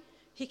missionary,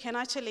 he can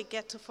actually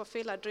get to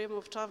fulfill a dream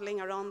of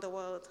traveling around the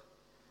world.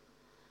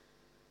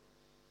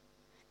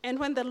 And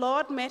when the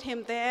Lord met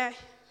him there,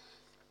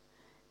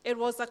 it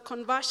was a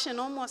conversion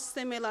almost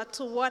similar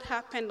to what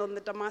happened on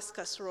the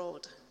Damascus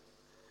Road.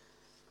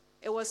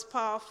 It was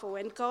powerful,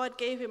 and God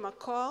gave him a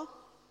call.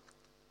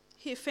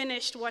 He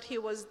finished what he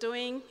was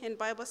doing in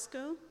Bible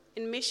school,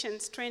 in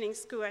missions training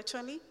school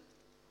actually,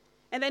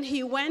 and then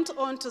he went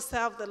on to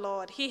serve the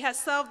Lord. He has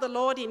served the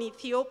Lord in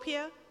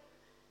Ethiopia,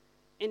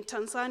 in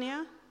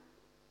Tanzania,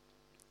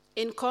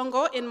 in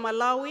Congo, in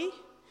Malawi.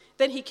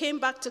 Then he came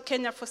back to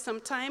Kenya for some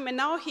time, and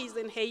now he's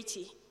in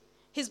Haiti.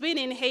 He's been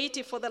in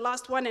Haiti for the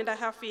last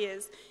 1.5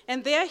 years,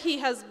 and there he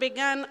has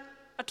begun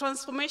a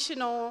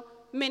transformational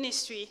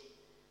ministry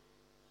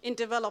in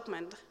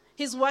development.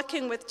 He's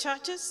working with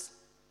churches,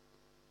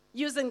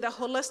 using the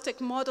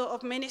holistic model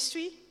of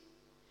ministry.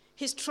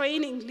 He's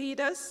training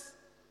leaders.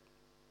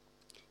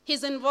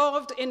 He's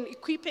involved in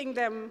equipping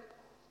them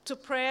to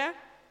prayer.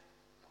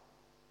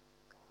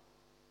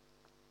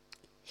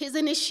 He's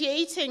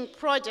initiating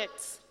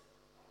projects,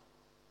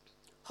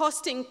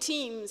 hosting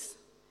teams,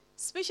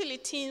 especially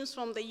teams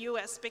from the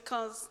US,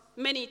 because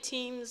many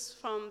teams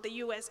from the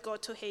US go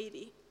to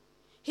Haiti.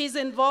 He's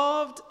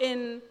involved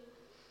in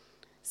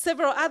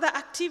several other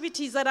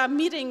activities that are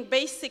meeting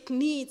basic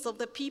needs of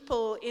the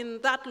people in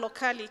that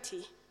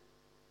locality.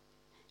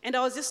 And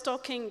I was just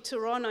talking to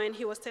Rono, and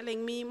he was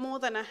telling me more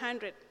than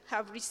 100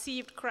 have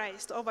received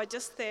Christ over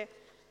just the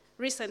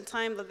recent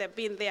time that they've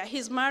been there.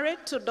 He's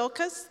married to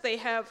Dorcas. They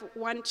have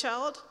one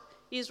child,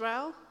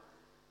 Israel.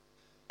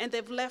 and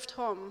they've left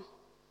home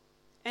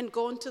and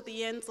gone to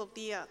the ends of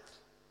the earth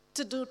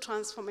to do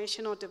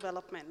transformational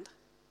development.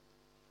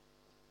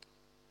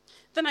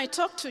 Then I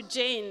talked to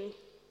Jane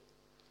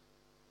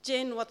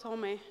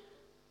Wathome.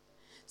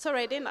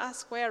 Sorry, I didn't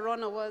ask where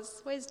Rona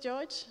was. Where's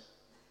George?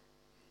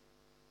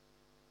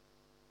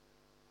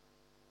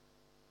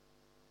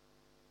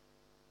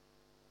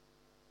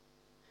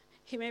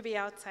 He may be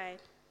outside.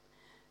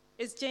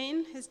 Is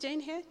Jane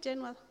here?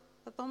 Jane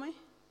Wathome?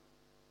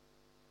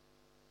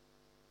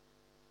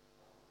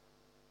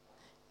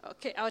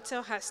 Okay, I'll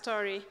tell her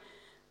story.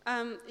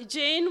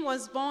 Jane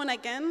was born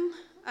again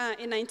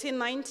in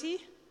 1990,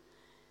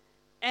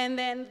 and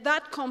then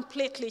that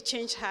completely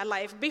changed her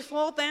life.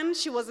 Before then,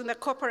 she was in the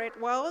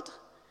corporate world.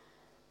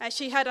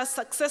 She had a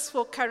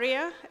successful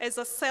career as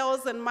a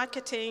sales and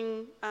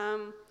marketing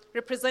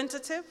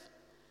representative.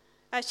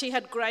 She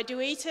had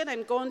graduated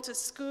and gone to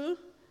school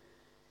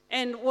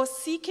and was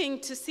seeking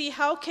to see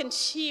how can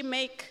she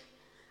make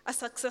a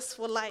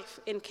successful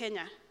life in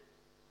Kenya.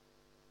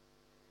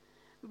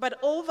 But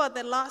over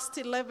the last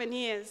 11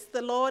 years,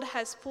 the Lord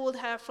has pulled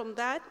her from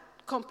that,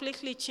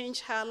 completely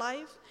changed her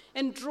life,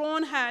 and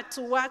drawn her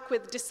to work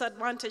with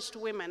disadvantaged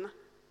women.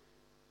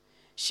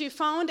 She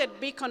founded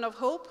Beacon of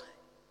Hope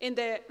in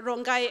the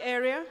Rongai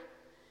area,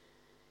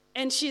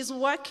 and she's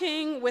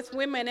working with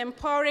women,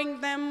 empowering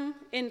them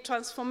in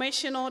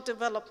transformational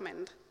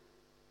development.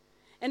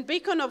 And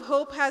Beacon of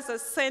Hope has a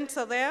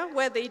center there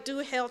where they do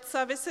health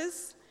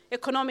services,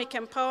 economic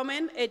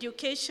empowerment,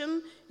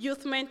 education,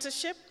 youth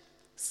mentorship,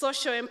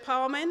 social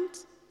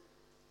empowerment,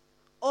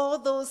 all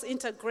those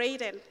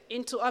integrated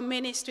into a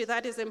ministry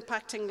that is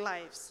impacting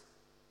lives.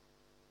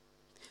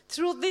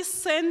 Through this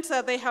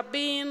center, they have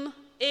been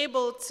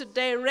able to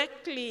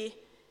directly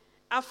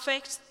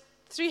affect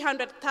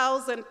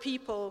 300,000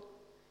 people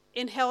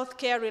in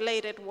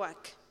healthcare-related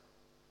work.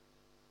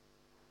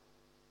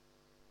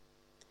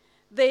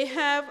 They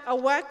have a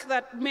work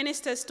that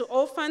ministers to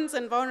orphans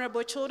and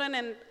vulnerable children,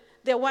 and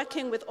they're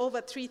working with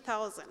over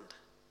 3,000.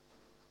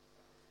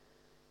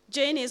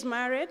 Jane is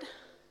married,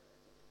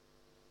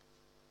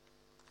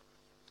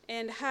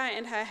 and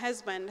her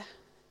husband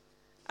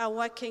are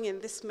working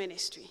in this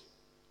ministry.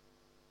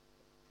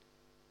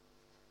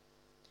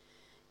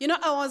 You know,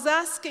 I was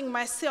asking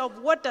myself,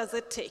 what does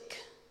it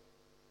take?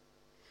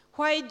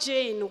 Why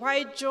Jane?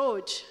 Why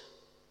George?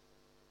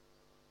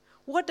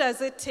 What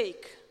does it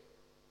take?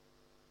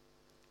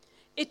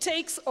 It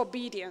takes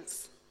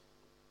obedience.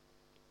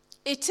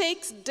 It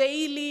takes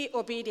daily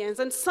obedience,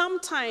 and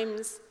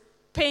sometimes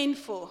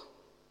painful.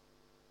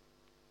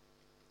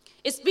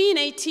 It's been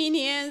 18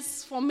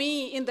 years for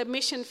me in the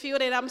mission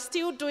field, and I'm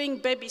still doing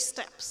baby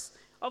steps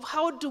of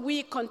how do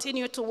we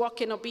continue to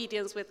walk in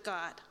obedience with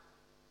God.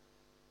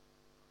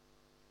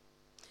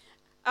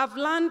 I've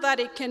learned that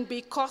it can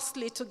be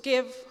costly to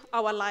give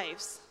our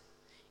lives.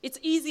 It's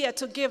easier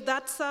to give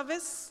that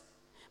service,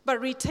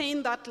 but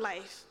retain that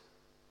life.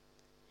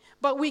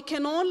 But we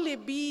can only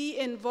be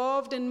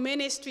involved in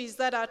ministries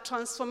that are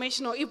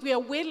transformational if we are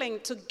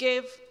willing to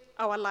give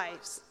our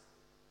lives.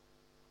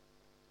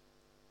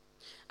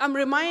 I'm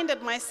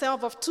reminded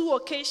myself of 2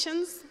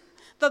 occasions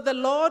that the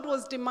Lord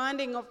was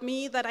demanding of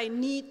me that I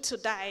need to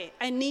die.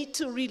 I need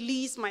to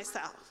release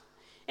myself.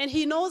 And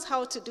He knows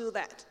how to do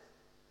that.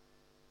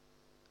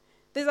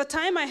 There's a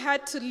time I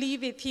had to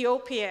leave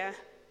Ethiopia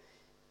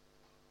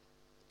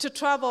to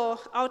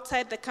travel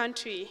outside the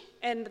country.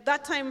 And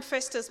that time,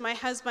 Festus, my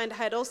husband,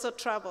 had also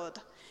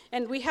traveled.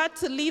 And we had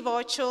to leave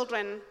our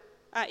children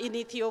in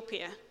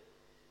Ethiopia.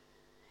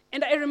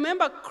 And I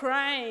remember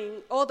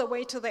crying all the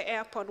way to the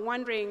airport,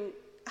 wondering,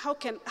 how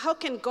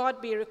can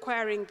God be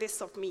requiring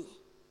this of me?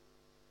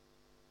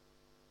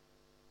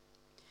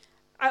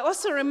 I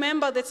also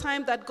remember the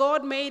time that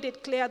God made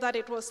it clear that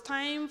it was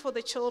time for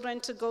the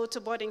children to go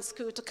to boarding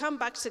school, to come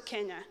back to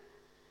Kenya.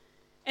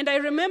 And I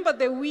remember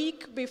the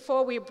week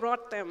before we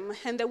brought them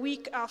and the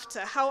week after,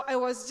 how I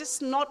was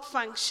just not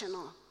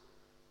functional.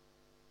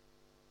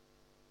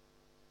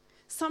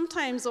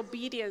 Sometimes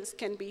obedience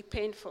can be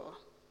painful.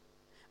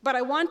 But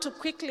I want to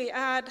quickly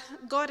add,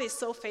 God is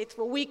so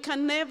faithful. We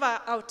can never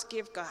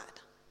outgive God.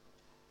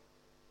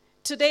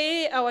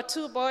 Today, our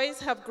 2 boys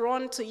have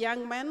grown to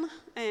young men,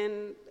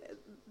 and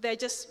they're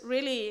just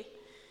really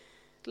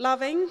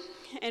loving,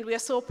 and we are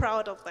so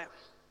proud of them.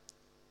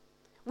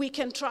 We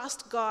can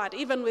trust God,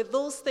 even with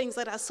those things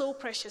that are so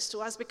precious to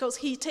us, because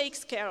He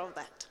takes care of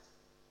that.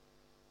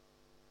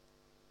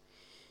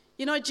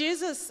 You know,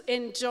 Jesus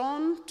in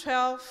John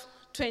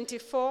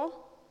 12:24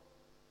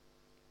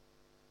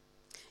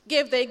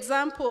 gave the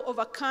example of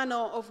a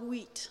kernel of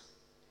wheat,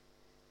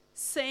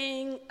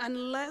 saying,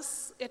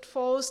 unless it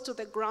falls to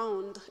the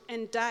ground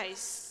and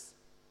dies,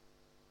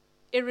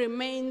 it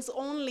remains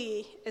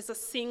only as a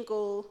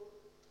single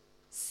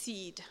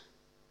seed.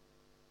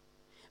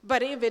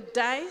 But if it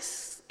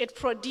dies, it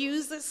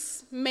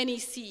produces many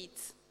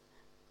seeds.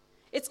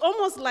 It's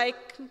almost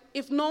like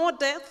if no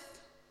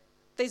death,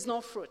 there's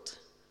no fruit.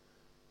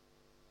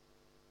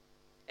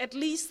 At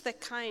least the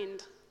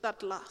kind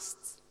that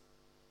lasts.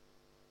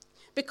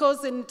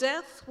 Because in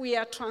death, we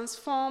are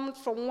transformed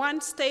from one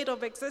state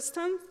of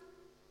existence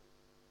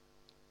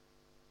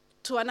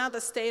to another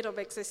state of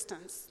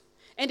existence.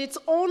 And it's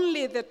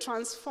only the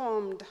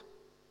transformed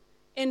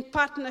in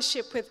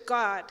partnership with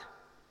God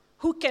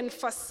who can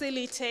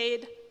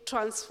facilitate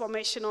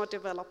transformational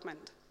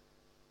development.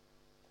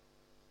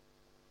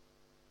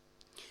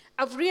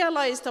 I've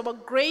realized our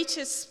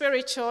greatest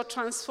spiritual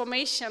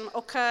transformation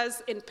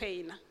occurs in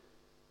pain.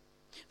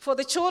 For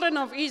the children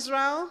of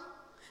Israel,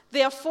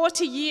 their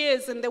 40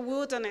 years in the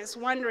wilderness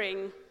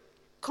wandering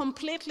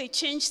completely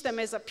changed them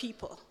as a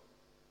people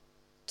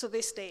to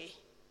this day.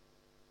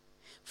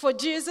 For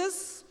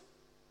Jesus,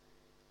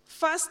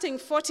 fasting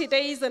 40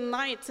 days and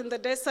nights in the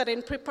desert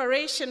in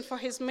preparation for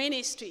his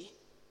ministry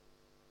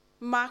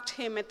marked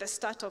him at the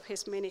start of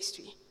his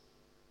ministry.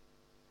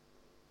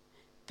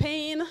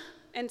 Pain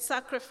and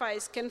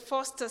sacrifice can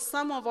foster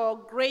some of our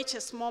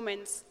greatest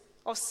moments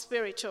of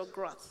spiritual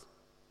growth.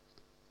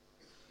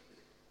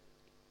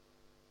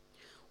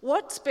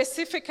 What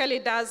specifically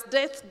does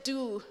death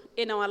do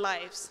in our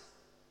lives?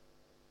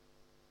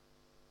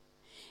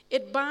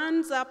 It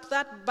burns up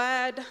that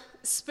bad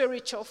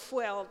spiritual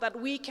fuel that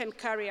we can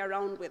carry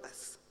around with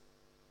us.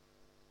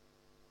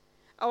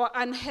 Our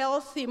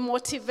unhealthy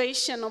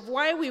motivation of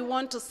why we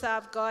want to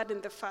serve God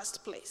in the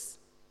first place.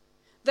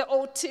 The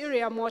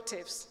ulterior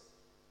motives.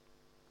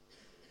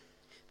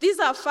 These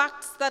are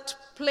facts that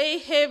play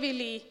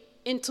heavily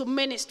into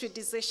ministry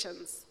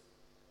decisions.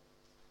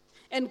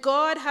 And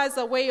God has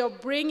a way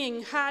of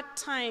bringing hard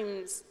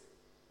times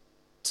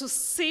to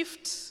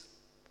sift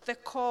the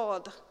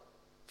called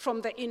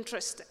from the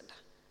interested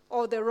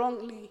or the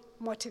wrongly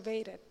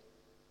motivated.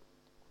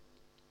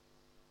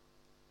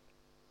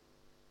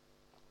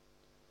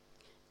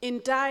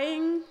 In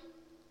dying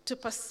to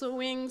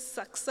pursuing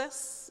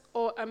success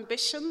or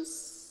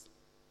ambitions,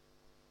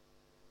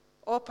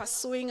 or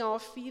pursuing our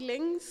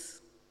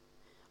feelings,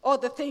 or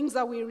the things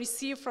that we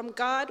receive from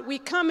God, we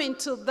come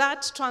into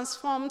that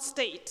transformed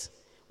state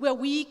where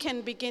we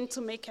can begin to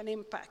make an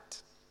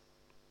impact.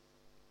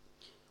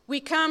 We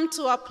come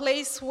to a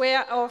place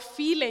where our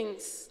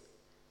feelings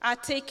are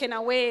taken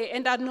away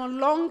and are no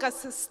longer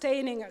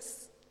sustaining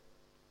us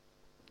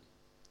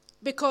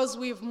because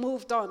we've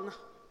moved on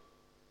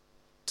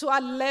to a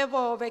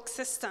level of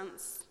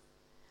existence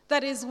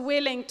that is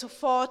willing to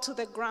fall to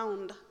the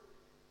ground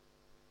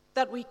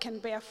that we can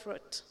bear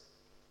fruit.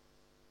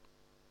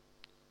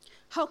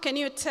 How can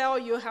you tell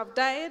you have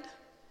died?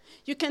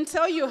 You can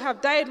tell you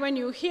have died when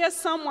you hear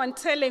someone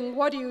telling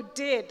what you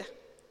did,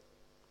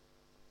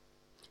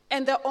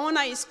 and the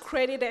honor is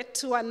credited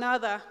to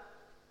another,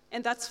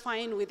 and that's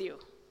fine with you.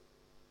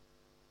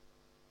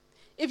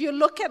 If you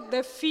look at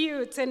the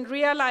fields and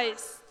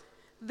realize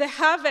the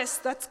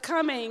harvest that's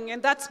coming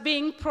and that's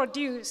being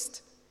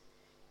produced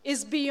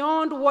is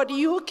beyond what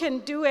you can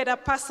do at a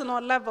personal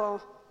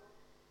level,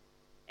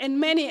 and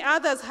many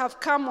others have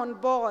come on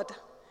board,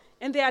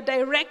 and they are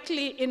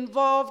directly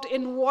involved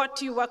in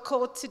what you are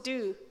called to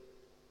do,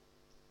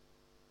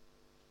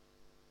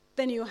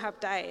 then you have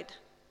died.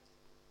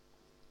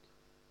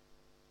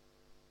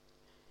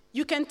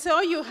 You can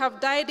tell you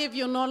have died if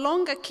you no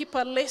longer keep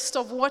a list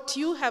of what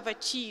you have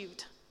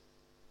achieved,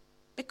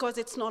 because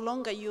it's no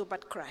longer you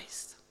but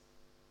Christ.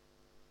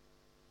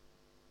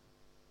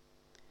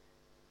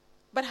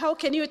 But how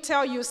can you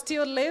tell you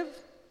still live?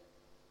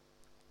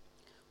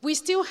 We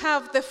still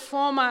have the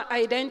former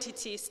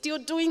identity, still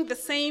doing the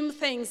same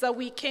things that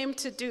we came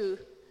to do,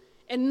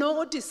 and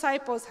no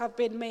disciples have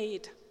been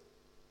made.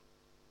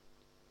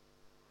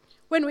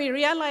 When we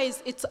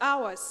realize it's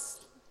ours,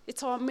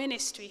 it's our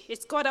ministry,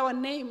 it's got our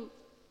name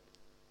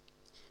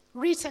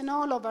written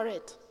all over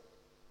it.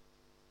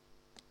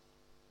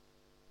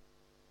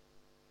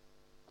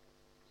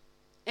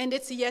 And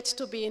it's yet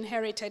to be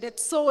inherited.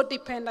 It's so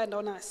dependent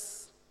on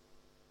us.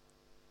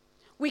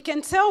 We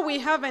can tell we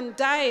haven't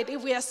died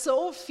if we are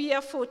so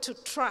fearful to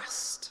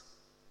trust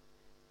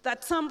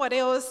that somebody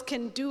else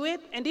can do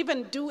it and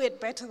even do it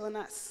better than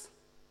us.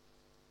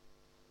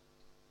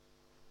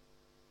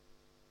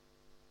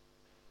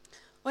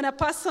 On a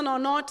personal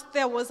note,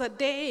 there was a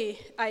day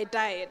I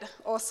died,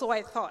 or so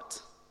I thought.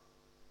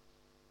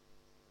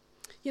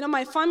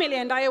 My family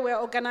and I were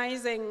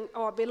organizing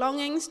our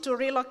belongings to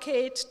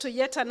relocate to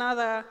yet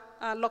another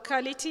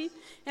locality,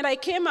 and I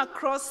came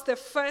across the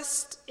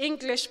first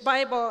English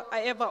Bible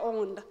I ever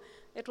owned.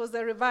 It was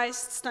the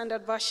Revised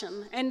Standard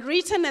Version. And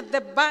written at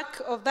the back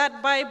of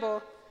that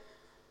Bible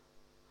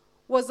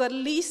was a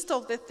list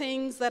of the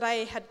things that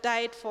I had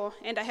died for,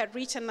 and I had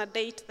written a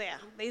date there.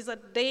 There's a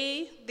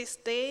day, this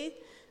day,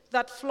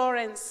 that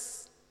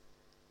Florence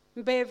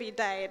Bevy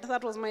died.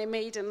 That was my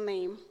maiden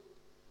name.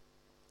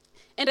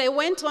 And I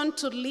went on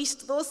to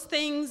list those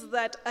things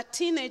that a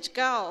teenage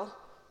girl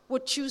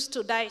would choose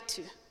to die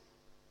to.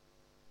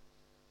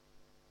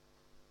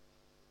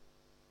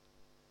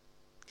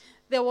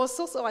 There was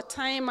also a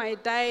time I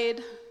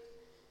died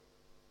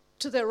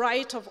to the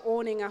right of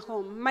owning a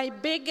home. My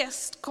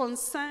biggest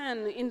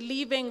concern in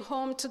leaving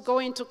home to go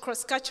into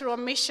cross-cultural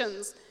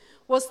missions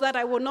was that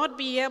I would not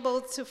be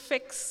able to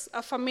fix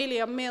a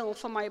familiar meal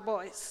for my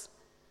boys.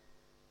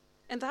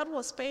 And that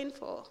was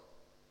painful.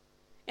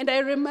 And I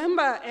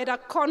remember at a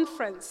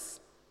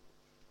conference,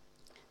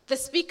 the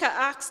speaker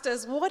asked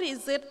us, what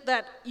is it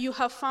that you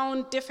have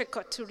found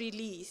difficult to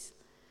release?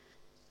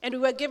 And we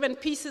were given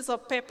pieces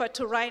of paper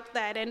to write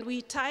that, and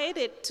we tied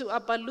it to a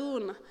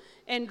balloon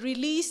and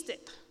released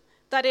it,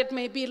 that it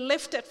may be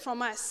lifted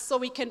from us so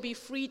we can be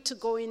free to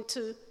go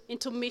into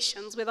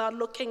missions without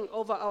looking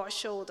over our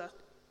shoulder.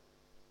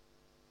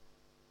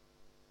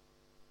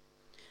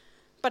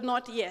 But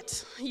not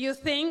yet. You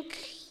think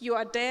you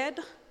are dead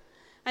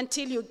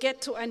until you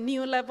get to a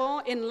new level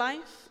in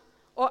life,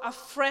 or a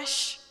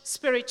fresh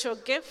spiritual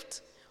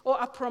gift, or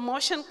a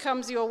promotion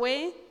comes your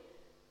way,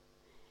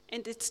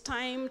 and it's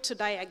time to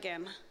die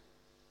again.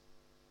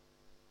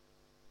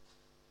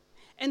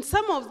 And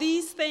some of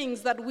these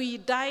things that we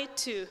die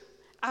to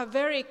are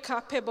very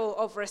capable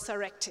of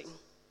resurrecting.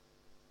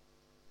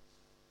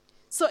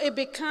 So it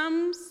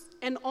becomes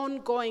an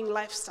ongoing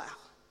lifestyle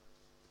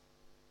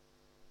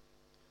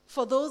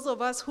for those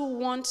of us who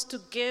want to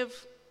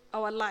give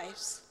our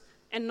lives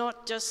and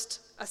not just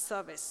a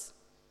service.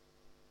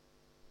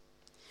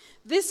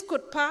 This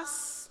could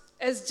pass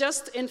as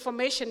just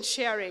information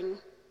sharing,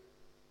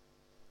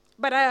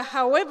 but I,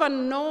 however,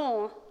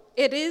 know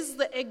it is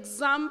the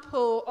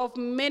example of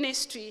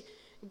ministry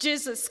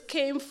Jesus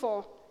came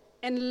for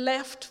and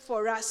left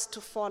for us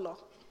to follow.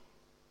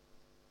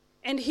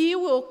 And he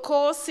will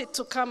cause it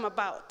to come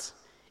about.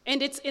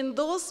 And it's in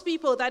those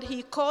people that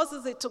he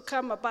causes it to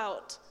come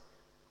about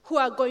who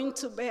are going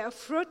to bear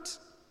fruit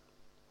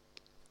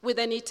with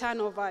an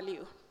eternal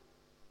value.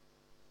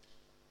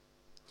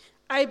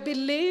 I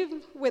believe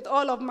with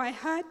all of my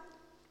heart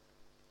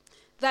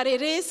that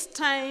it is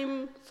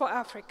time for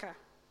Africa.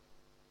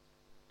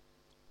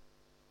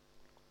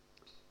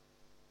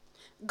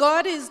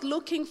 God is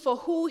looking for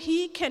who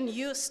he can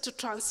use to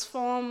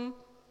transform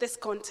this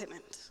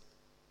continent.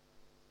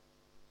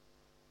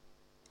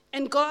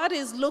 And God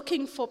is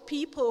looking for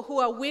people who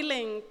are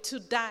willing to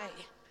die,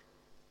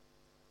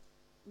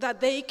 that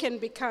they can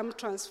become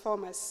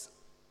transformers.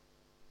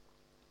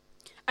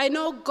 I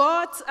know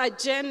God's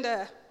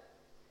agenda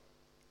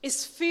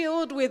is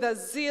filled with a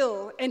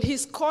zeal, and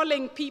he's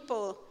calling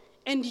people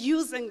and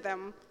using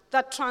them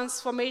that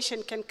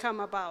transformation can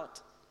come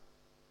about.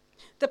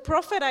 The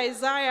prophet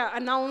Isaiah,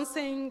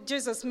 announcing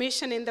Jesus'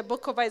 mission in the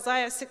book of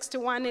Isaiah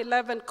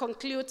 61:11,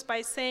 concludes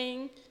by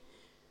saying,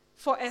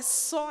 "For as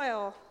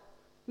soil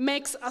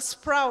makes a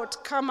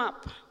sprout come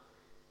up,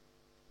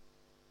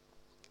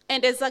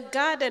 and as a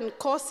garden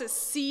causes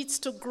seeds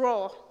to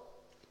grow,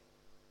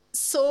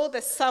 so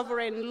the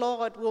sovereign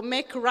Lord will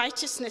make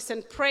righteousness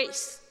and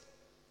praise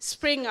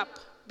spring up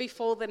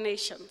before the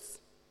nations."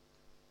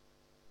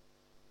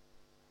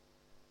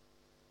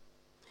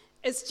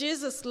 As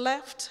Jesus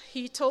left,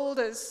 he told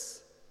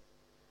us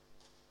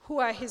who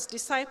are his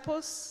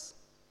disciples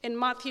in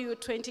Matthew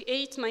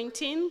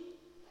 28:19,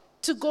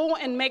 to go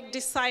and make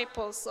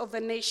disciples of the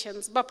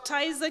nations,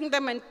 baptizing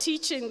them and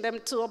teaching them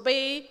to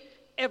obey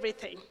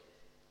everything.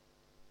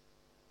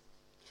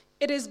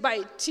 It is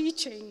by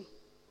teaching,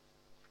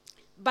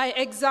 by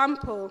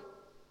example,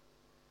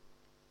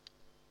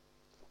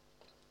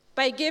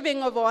 by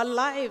giving of our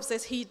lives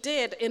as he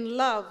did in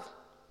love,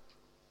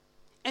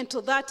 and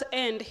to that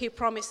end, he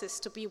promises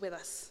to be with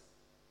us.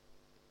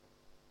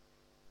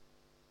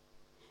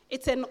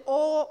 It's an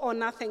all or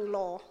nothing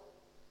law.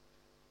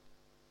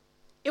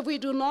 If we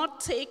do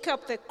not take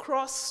up the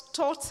cross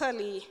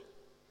totally,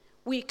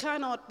 we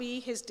cannot be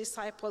his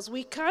disciples.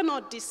 We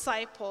cannot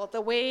disciple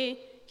the way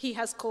he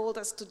has called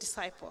us to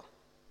disciple.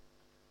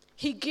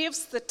 He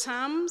gives the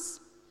terms,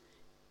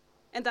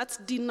 and that's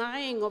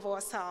denying of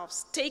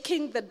ourselves,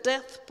 taking the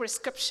death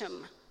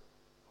prescription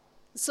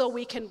so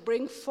we can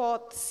bring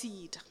forth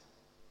seed.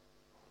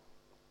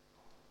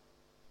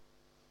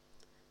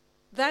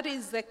 That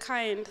is the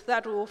kind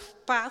that will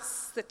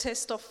pass the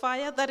test of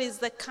fire. That is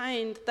the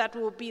kind that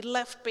will be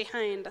left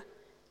behind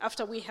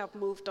after we have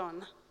moved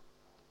on.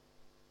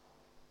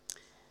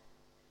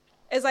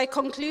 As I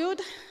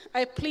conclude,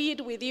 I plead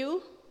with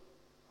you.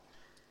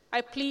 I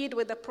plead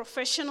with the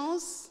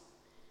professionals.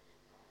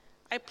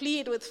 I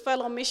plead with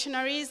fellow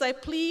missionaries. I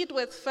plead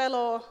with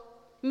fellow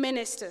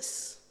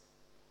ministers.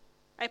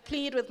 I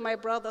plead with my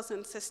brothers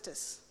and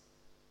sisters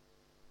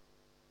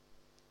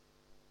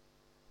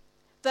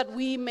that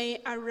we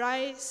may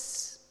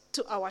arise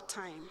to our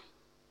time.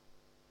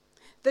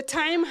 The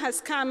time has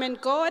come, and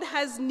God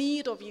has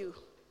need of you.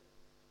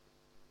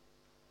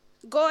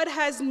 God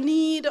has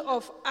need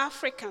of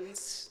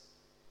Africans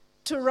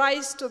to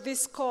rise to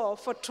this call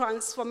for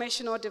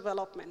transformational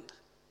development.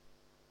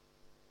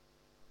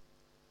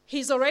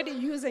 He's already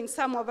using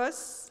some of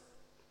us.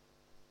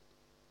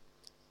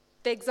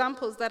 The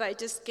examples that I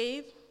just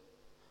gave,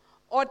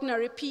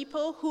 ordinary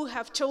people who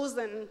have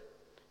chosen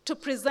to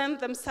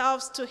present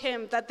themselves to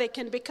him that they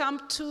can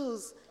become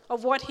tools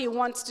of what he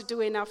wants to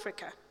do in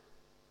Africa.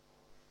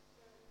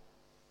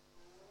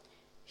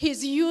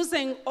 He's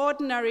using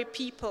ordinary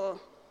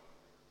people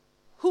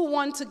who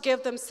want to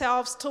give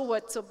themselves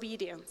towards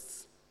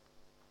obedience.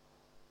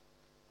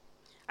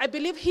 I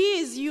believe he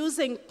is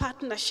using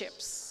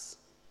partnerships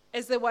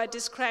as they were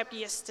described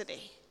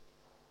yesterday.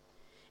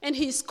 And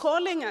he's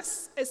calling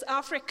us as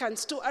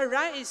Africans to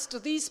arise to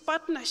these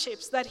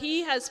partnerships that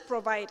he has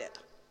provided.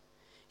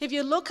 If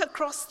you look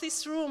across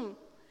this room,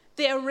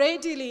 they are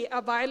readily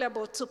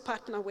available to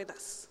partner with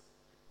us.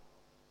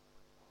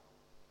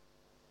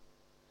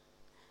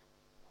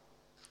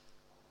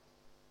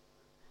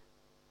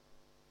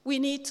 We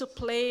need to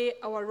play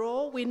our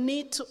role. We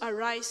need to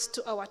arise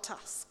to our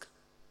task.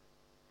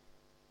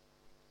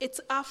 It's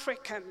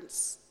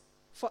Africans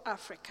for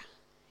Africa.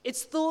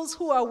 It's those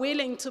who are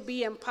willing to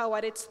be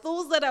empowered. It's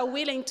those that are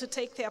willing to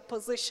take their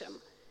position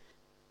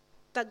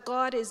that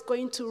God is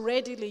going to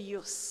readily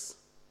use,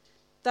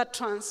 that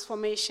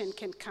transformation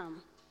can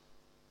come.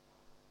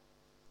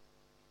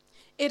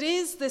 It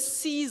is the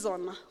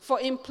season for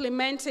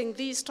implementing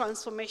these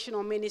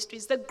transformational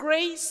ministries. The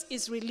grace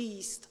is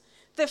released.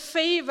 The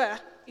favor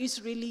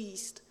is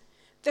released.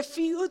 The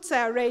fields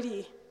are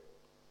ready,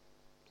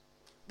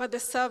 but the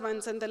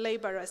servants and the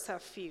laborers are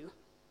few.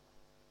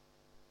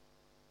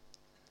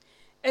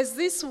 As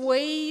this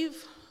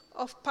wave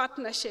of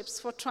partnerships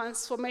for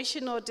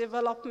transformational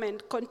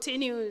development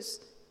continues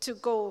to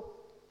go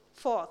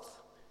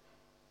forth,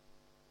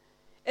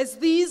 as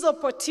these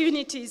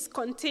opportunities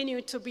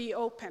continue to be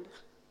open,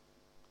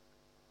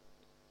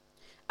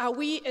 are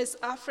we as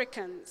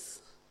Africans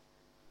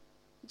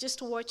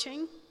just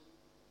watching?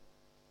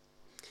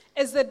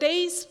 As the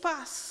days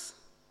pass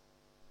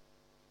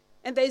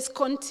and there is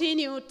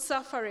continued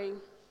suffering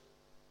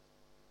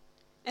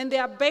and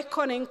there are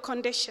beckoning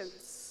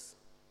conditions,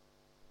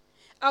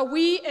 are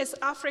we as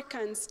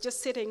Africans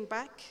just sitting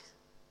back?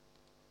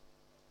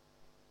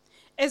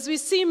 As we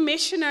see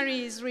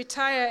missionaries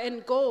retire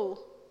and go,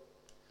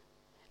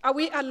 are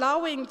we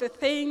allowing the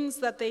things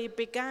that they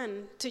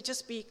began to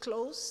just be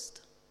closed?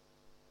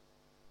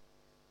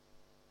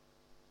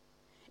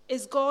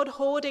 Is God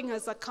holding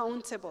us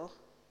accountable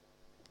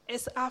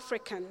as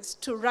Africans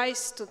to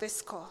rise to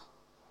this call?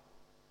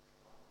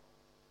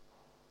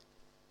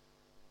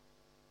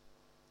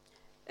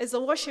 As the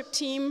worship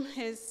team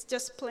is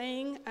just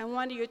playing, I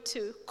want you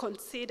to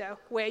consider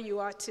where you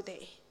are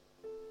today.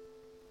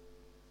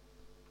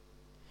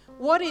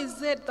 What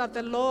is it that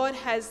the Lord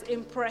has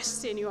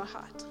impressed in your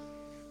heart?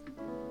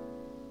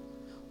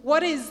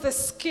 What is the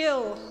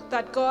skill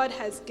that God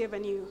has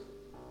given you?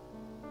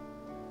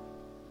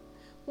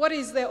 What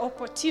is the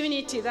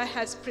opportunity that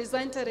has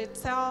presented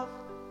itself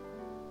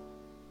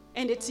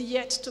and it's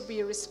yet to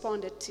be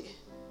responded to?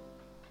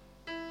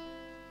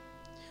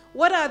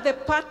 What are the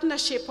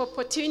partnership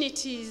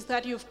opportunities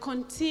that you've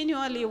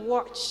continually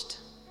watched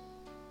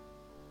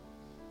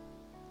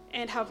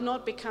and have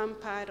not become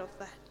part of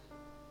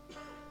that?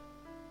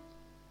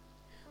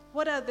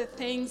 What are the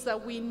things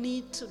that we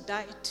need to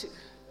die to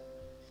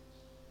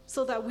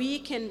so that we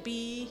can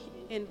be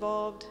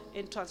involved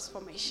in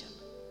transformation?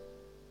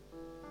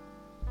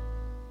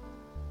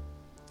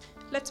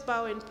 Let's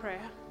bow in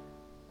prayer.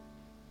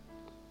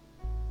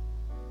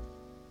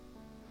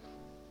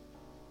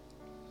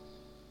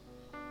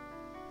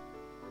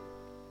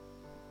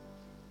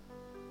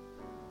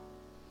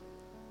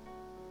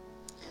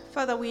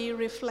 Father, we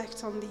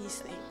reflect on these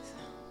things.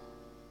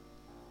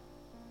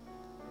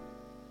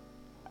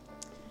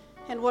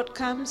 And what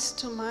comes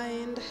to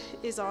mind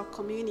is our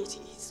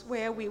communities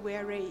where we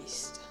were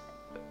raised.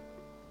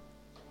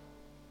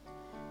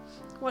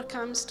 What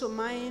comes to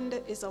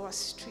mind is our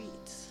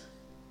streets.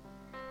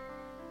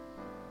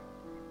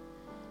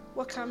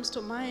 What comes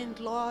to mind,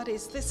 Lord,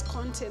 is this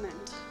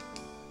continent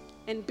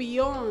and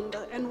beyond,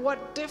 and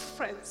what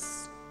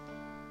difference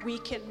we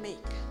can make.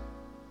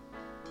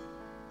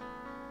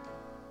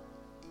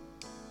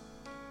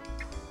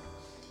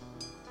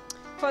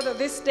 Father,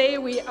 this day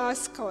we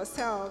ask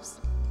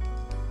ourselves,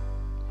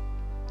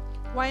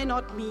 why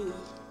not me?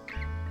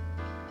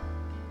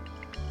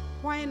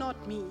 Why not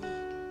me?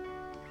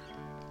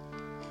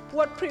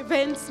 What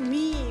prevents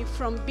me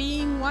from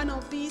being one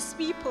of these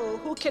people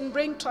who can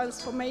bring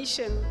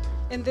transformation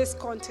in this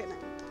continent?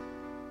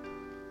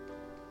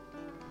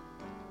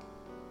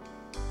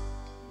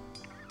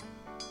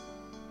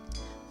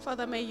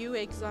 Father, may you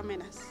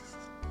examine us.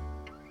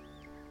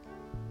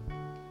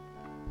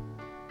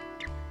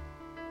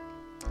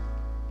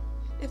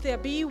 If there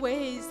be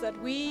ways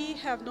that we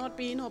have not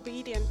been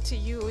obedient to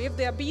you, if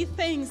there be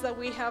things that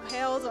we have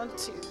held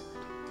onto,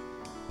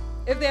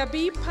 if there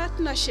be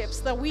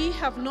partnerships that we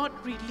have not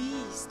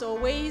released, or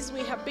ways we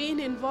have been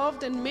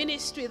involved in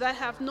ministry that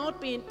have not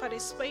been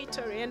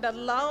participatory and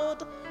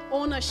allowed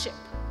ownership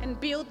and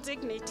built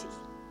dignity,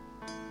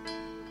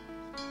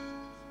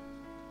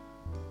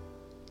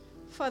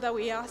 Father,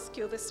 we ask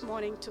you this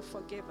morning to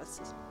forgive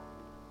us.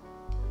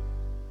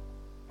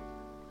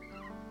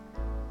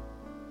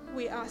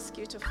 We ask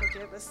you to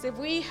forgive us. If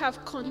we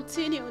have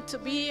continued to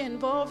be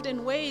involved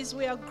in ways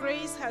where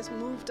grace has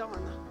moved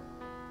on,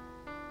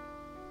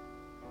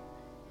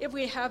 if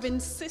we have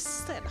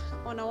insisted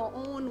on our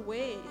own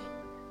way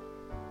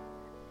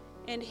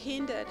and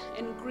hindered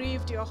and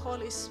grieved your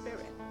Holy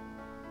Spirit,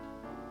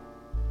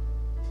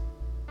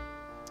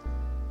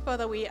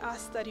 Father, we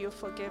ask that you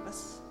forgive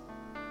us.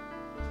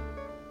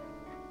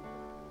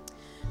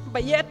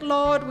 But yet,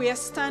 Lord, we are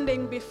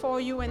standing before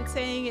you and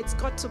saying it's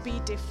got to be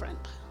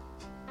different.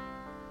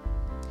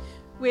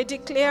 We're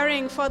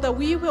declaring, Father,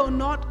 we will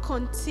not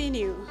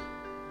continue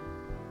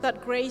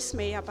that grace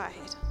may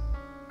abide.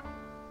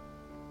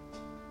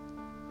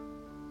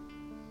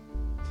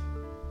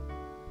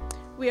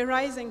 We are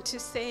rising to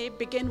say,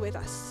 begin with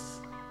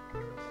us.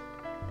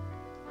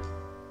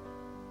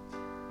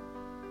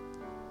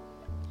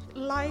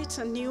 Light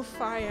a new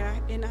fire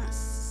in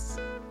us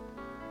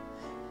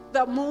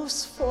that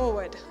moves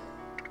forward,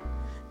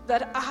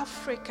 that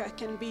Africa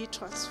can be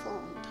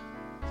transformed.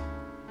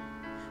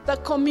 The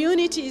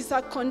communities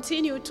that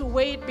continue to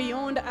wait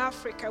beyond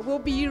Africa will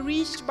be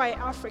reached by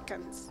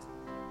Africans.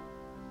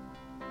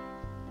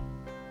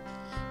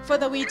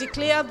 Father, we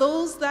declare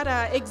those that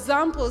are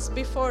examples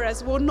before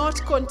us will not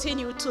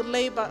continue to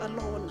labor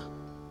alone,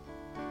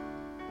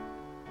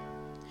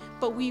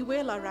 but we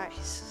will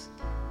arise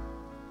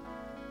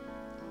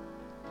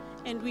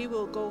and we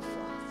will go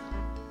forth.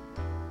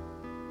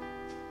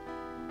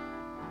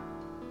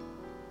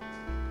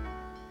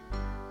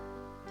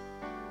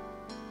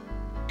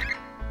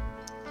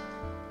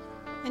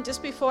 And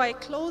just before I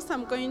close,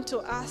 I'm going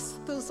to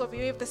ask those of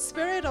you, if the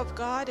Spirit of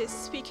God is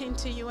speaking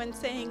to you and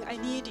saying, I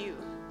need you,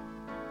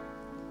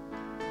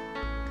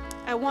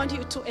 I want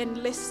you to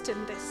enlist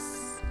in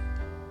this.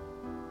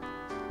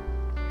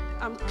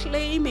 I'm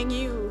claiming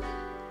you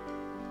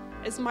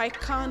as my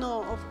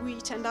kernel of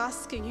wheat and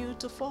asking you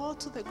to fall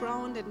to the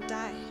ground and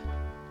die,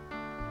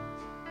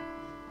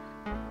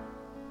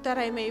 that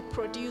I may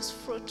produce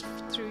fruit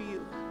through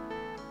you.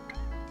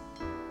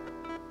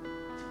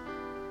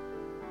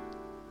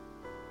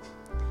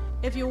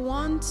 If you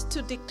want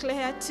to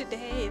declare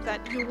today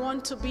that you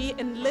want to be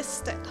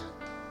enlisted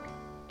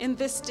in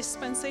this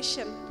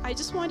dispensation, I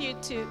just want you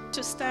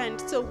to stand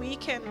so we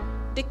can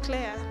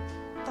declare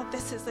that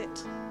this is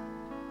it.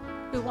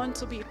 We want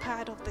to be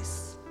part of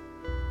this.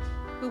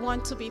 We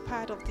want to be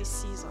part of this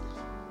season.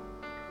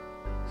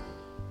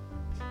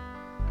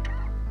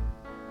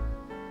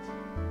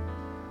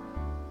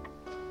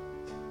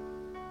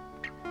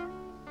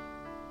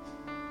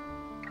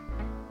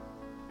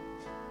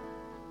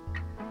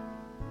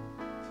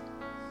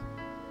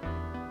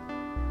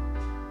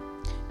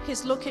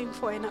 He's looking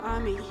for an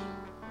army,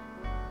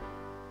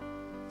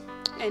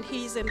 and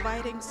he's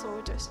inviting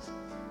soldiers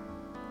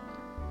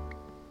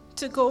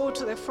to go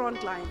to the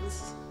front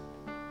lines.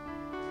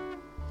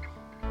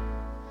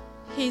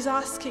 He's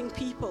asking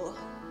people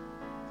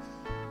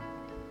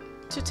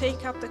to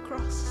take up the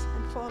cross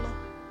and follow.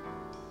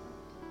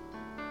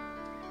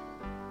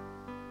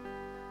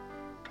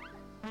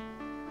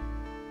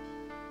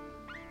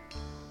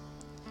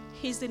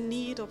 He's in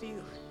need of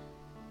you.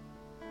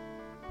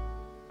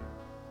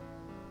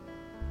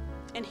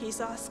 And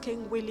he's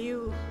asking, will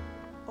you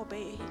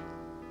obey?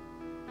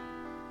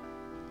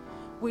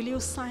 Will you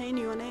sign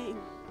your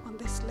name on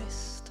this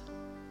list?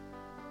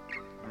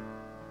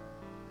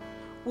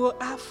 Will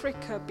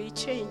Africa be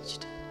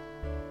changed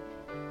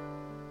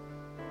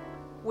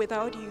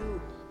without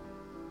you?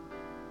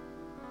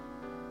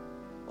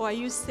 Or are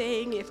you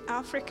saying, if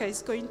Africa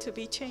is going to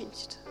be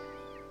changed,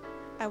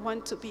 I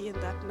want to be in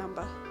that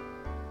number?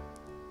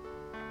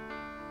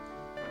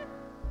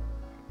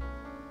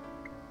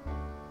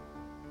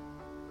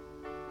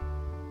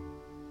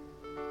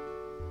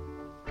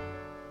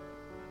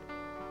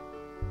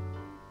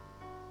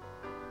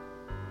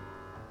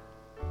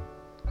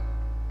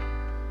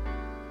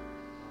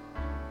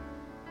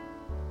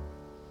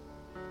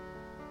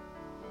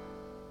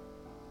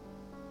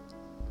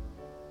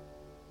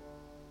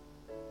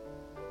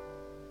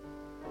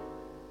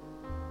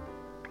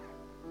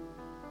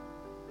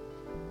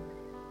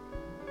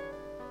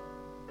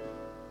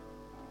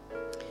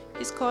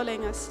 He's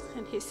calling us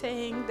and he's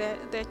saying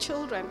that there are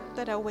children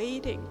that are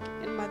waiting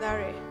in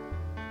Mathare.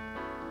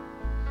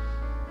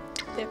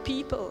 There are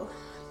people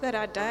that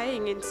are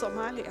dying in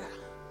Somalia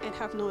and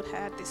have not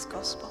heard this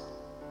gospel.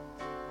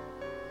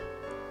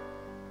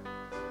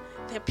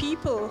 There are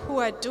people who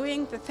are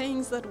doing the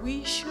things that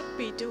we should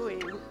be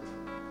doing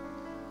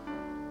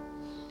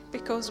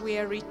because we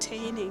are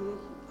retaining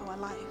our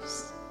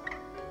lives.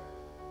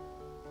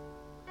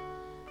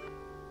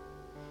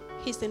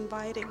 He's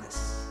inviting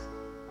us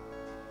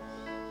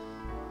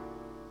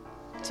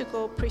to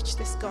go preach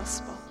this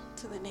gospel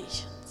to the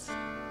nations.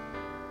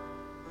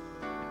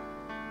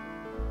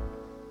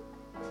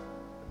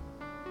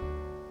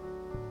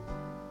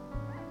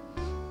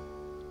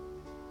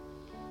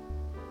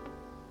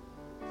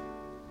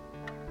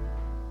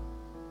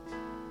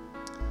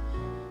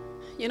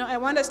 I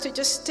want us to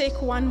just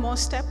take one more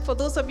step. For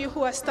those of you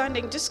who are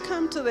standing, just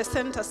come to the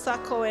center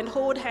circle and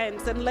hold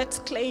hands and let's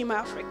claim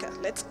Africa.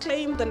 Let's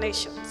claim the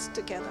nations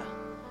together.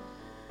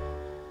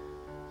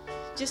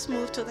 Just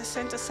move to the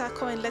center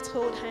circle and let's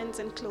hold hands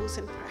and close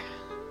in prayer.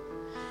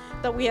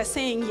 That we are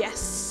saying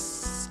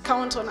yes,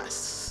 count on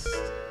us.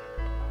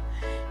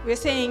 We're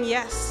saying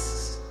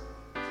yes,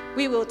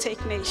 we will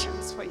take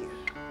nations for you.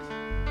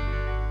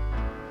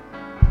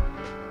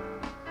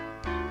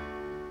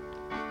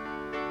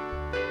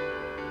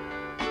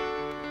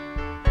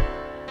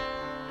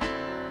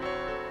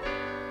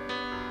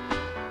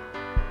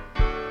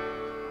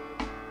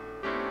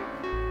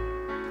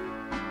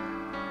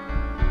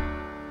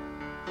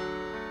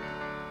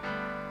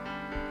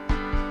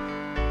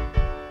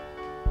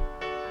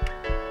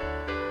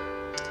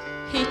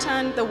 he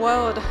turned the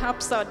world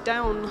upside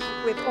down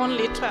with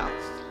only 12,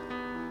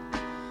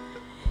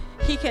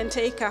 he can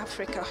take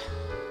Africa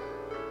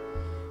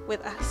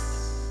with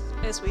us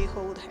as we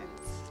hold hands.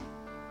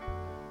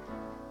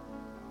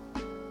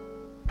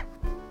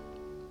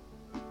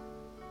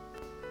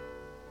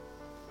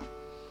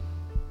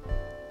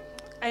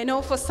 I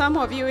know for some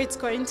of you it's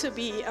going to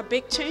be a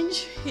big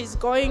change. He's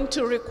going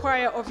to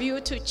require of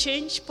you to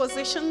change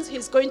positions.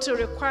 He's going to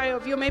require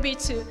of you maybe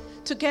to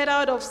get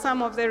out of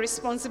some of the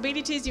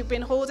responsibilities you've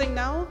been holding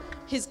now.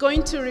 He's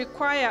going to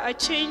require a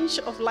change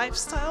of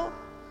lifestyle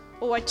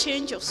or a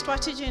change of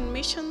strategy and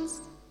missions.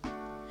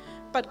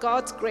 But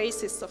God's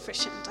grace is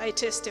sufficient. I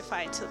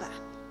testify to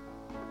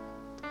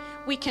that.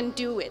 We can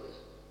do it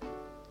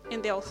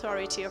in the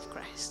authority of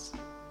Christ.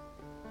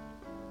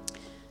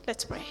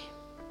 Let's pray.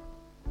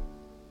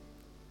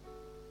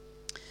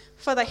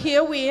 Father,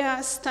 here we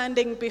are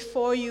standing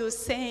before you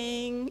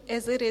saying,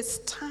 as it is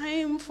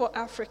time for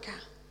Africa,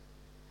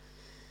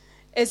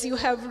 as you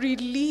have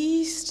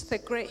released the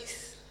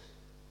grace,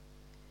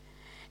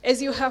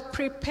 as you have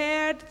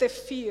prepared the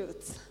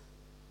fields,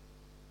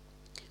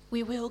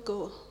 we will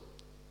go.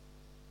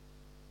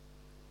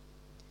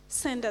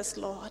 Send us,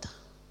 Lord.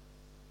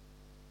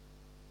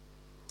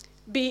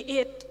 Be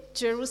it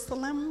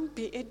Jerusalem,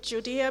 be it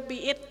Judea,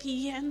 be it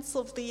the ends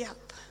of the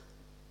earth.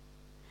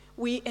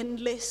 We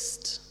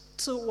enlist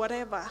to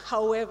whatever,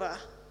 however,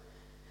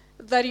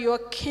 that your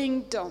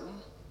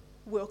kingdom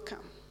will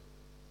come.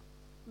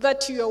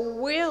 That your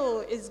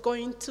will is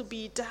going to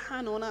be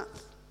done on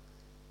earth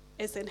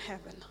as in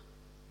heaven.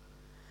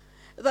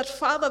 That,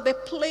 Father, the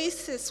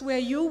places where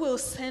you will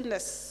send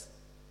us,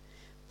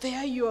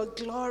 there your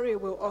glory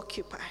will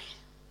occupy.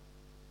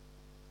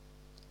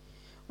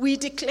 We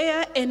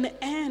declare an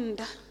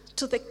end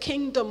to the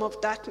kingdom of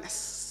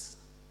darkness,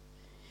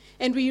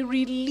 and we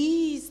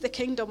release the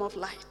kingdom of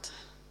light.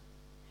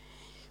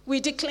 We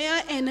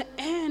declare an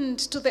end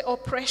to the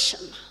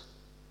oppression,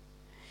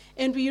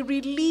 and we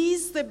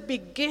release the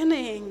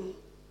beginning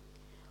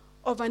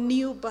of a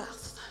new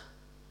birth,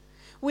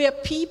 where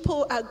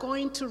people are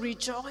going to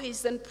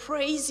rejoice and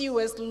praise you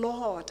as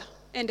Lord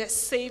and as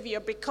Savior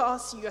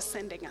because you are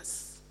sending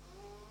us.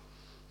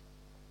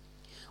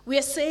 We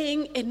are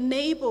saying,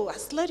 enable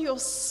us, let your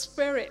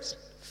Spirit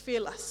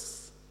fill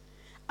us,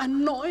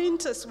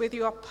 anoint us with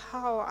your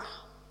power,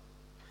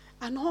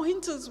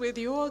 anoint us with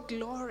your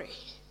glory.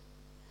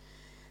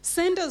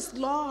 Send us,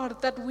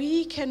 Lord, that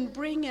we can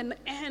bring an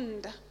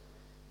end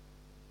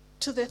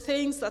to the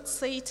things that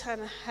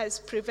Satan has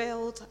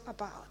prevailed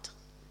about.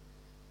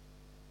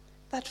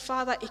 That,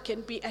 Father, it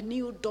can be a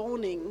new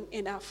dawning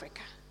in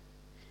Africa,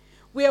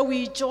 where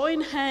we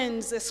join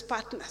hands as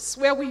partners,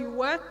 where we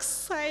work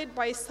side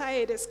by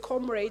side as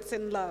comrades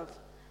in love,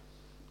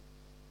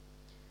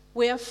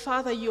 where,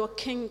 Father, your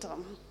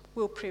kingdom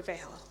will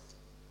prevail.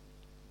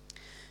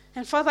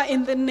 And Father,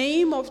 in the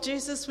name of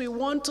Jesus, we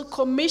want to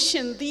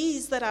commission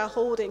these that are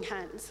holding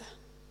hands.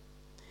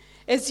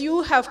 As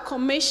you have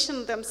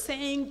commissioned them,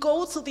 saying,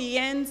 go to the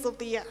ends of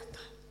the earth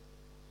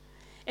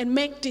and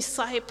make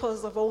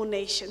disciples of all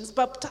nations,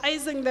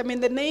 baptizing them in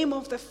the name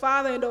of the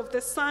Father and of the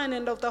Son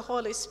and of the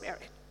Holy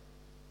Spirit.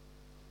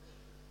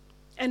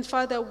 And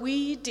Father,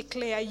 we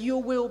declare you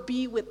will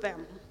be with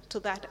them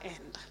to that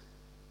end.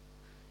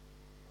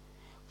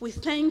 We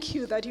thank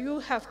you that you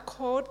have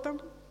called them,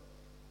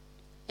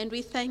 and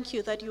we thank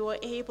you that you are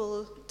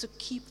able to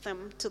keep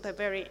them to the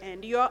very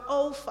end. You are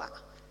Alpha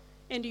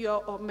and you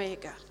are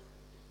Omega.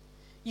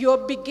 You are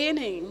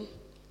beginning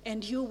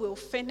and you will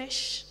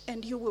finish,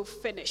 and you will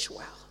finish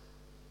well.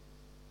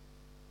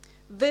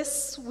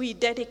 This we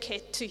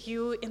dedicate to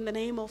you in the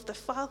name of the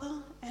Father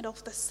and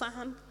of the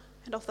Son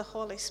and of the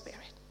Holy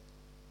Spirit.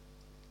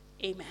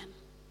 Amen.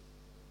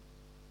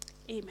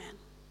 Amen.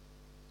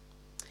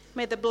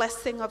 May the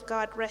blessing of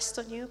God rest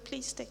on you.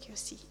 Please take your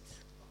seats.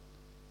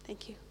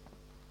 Thank you.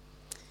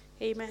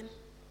 Amen.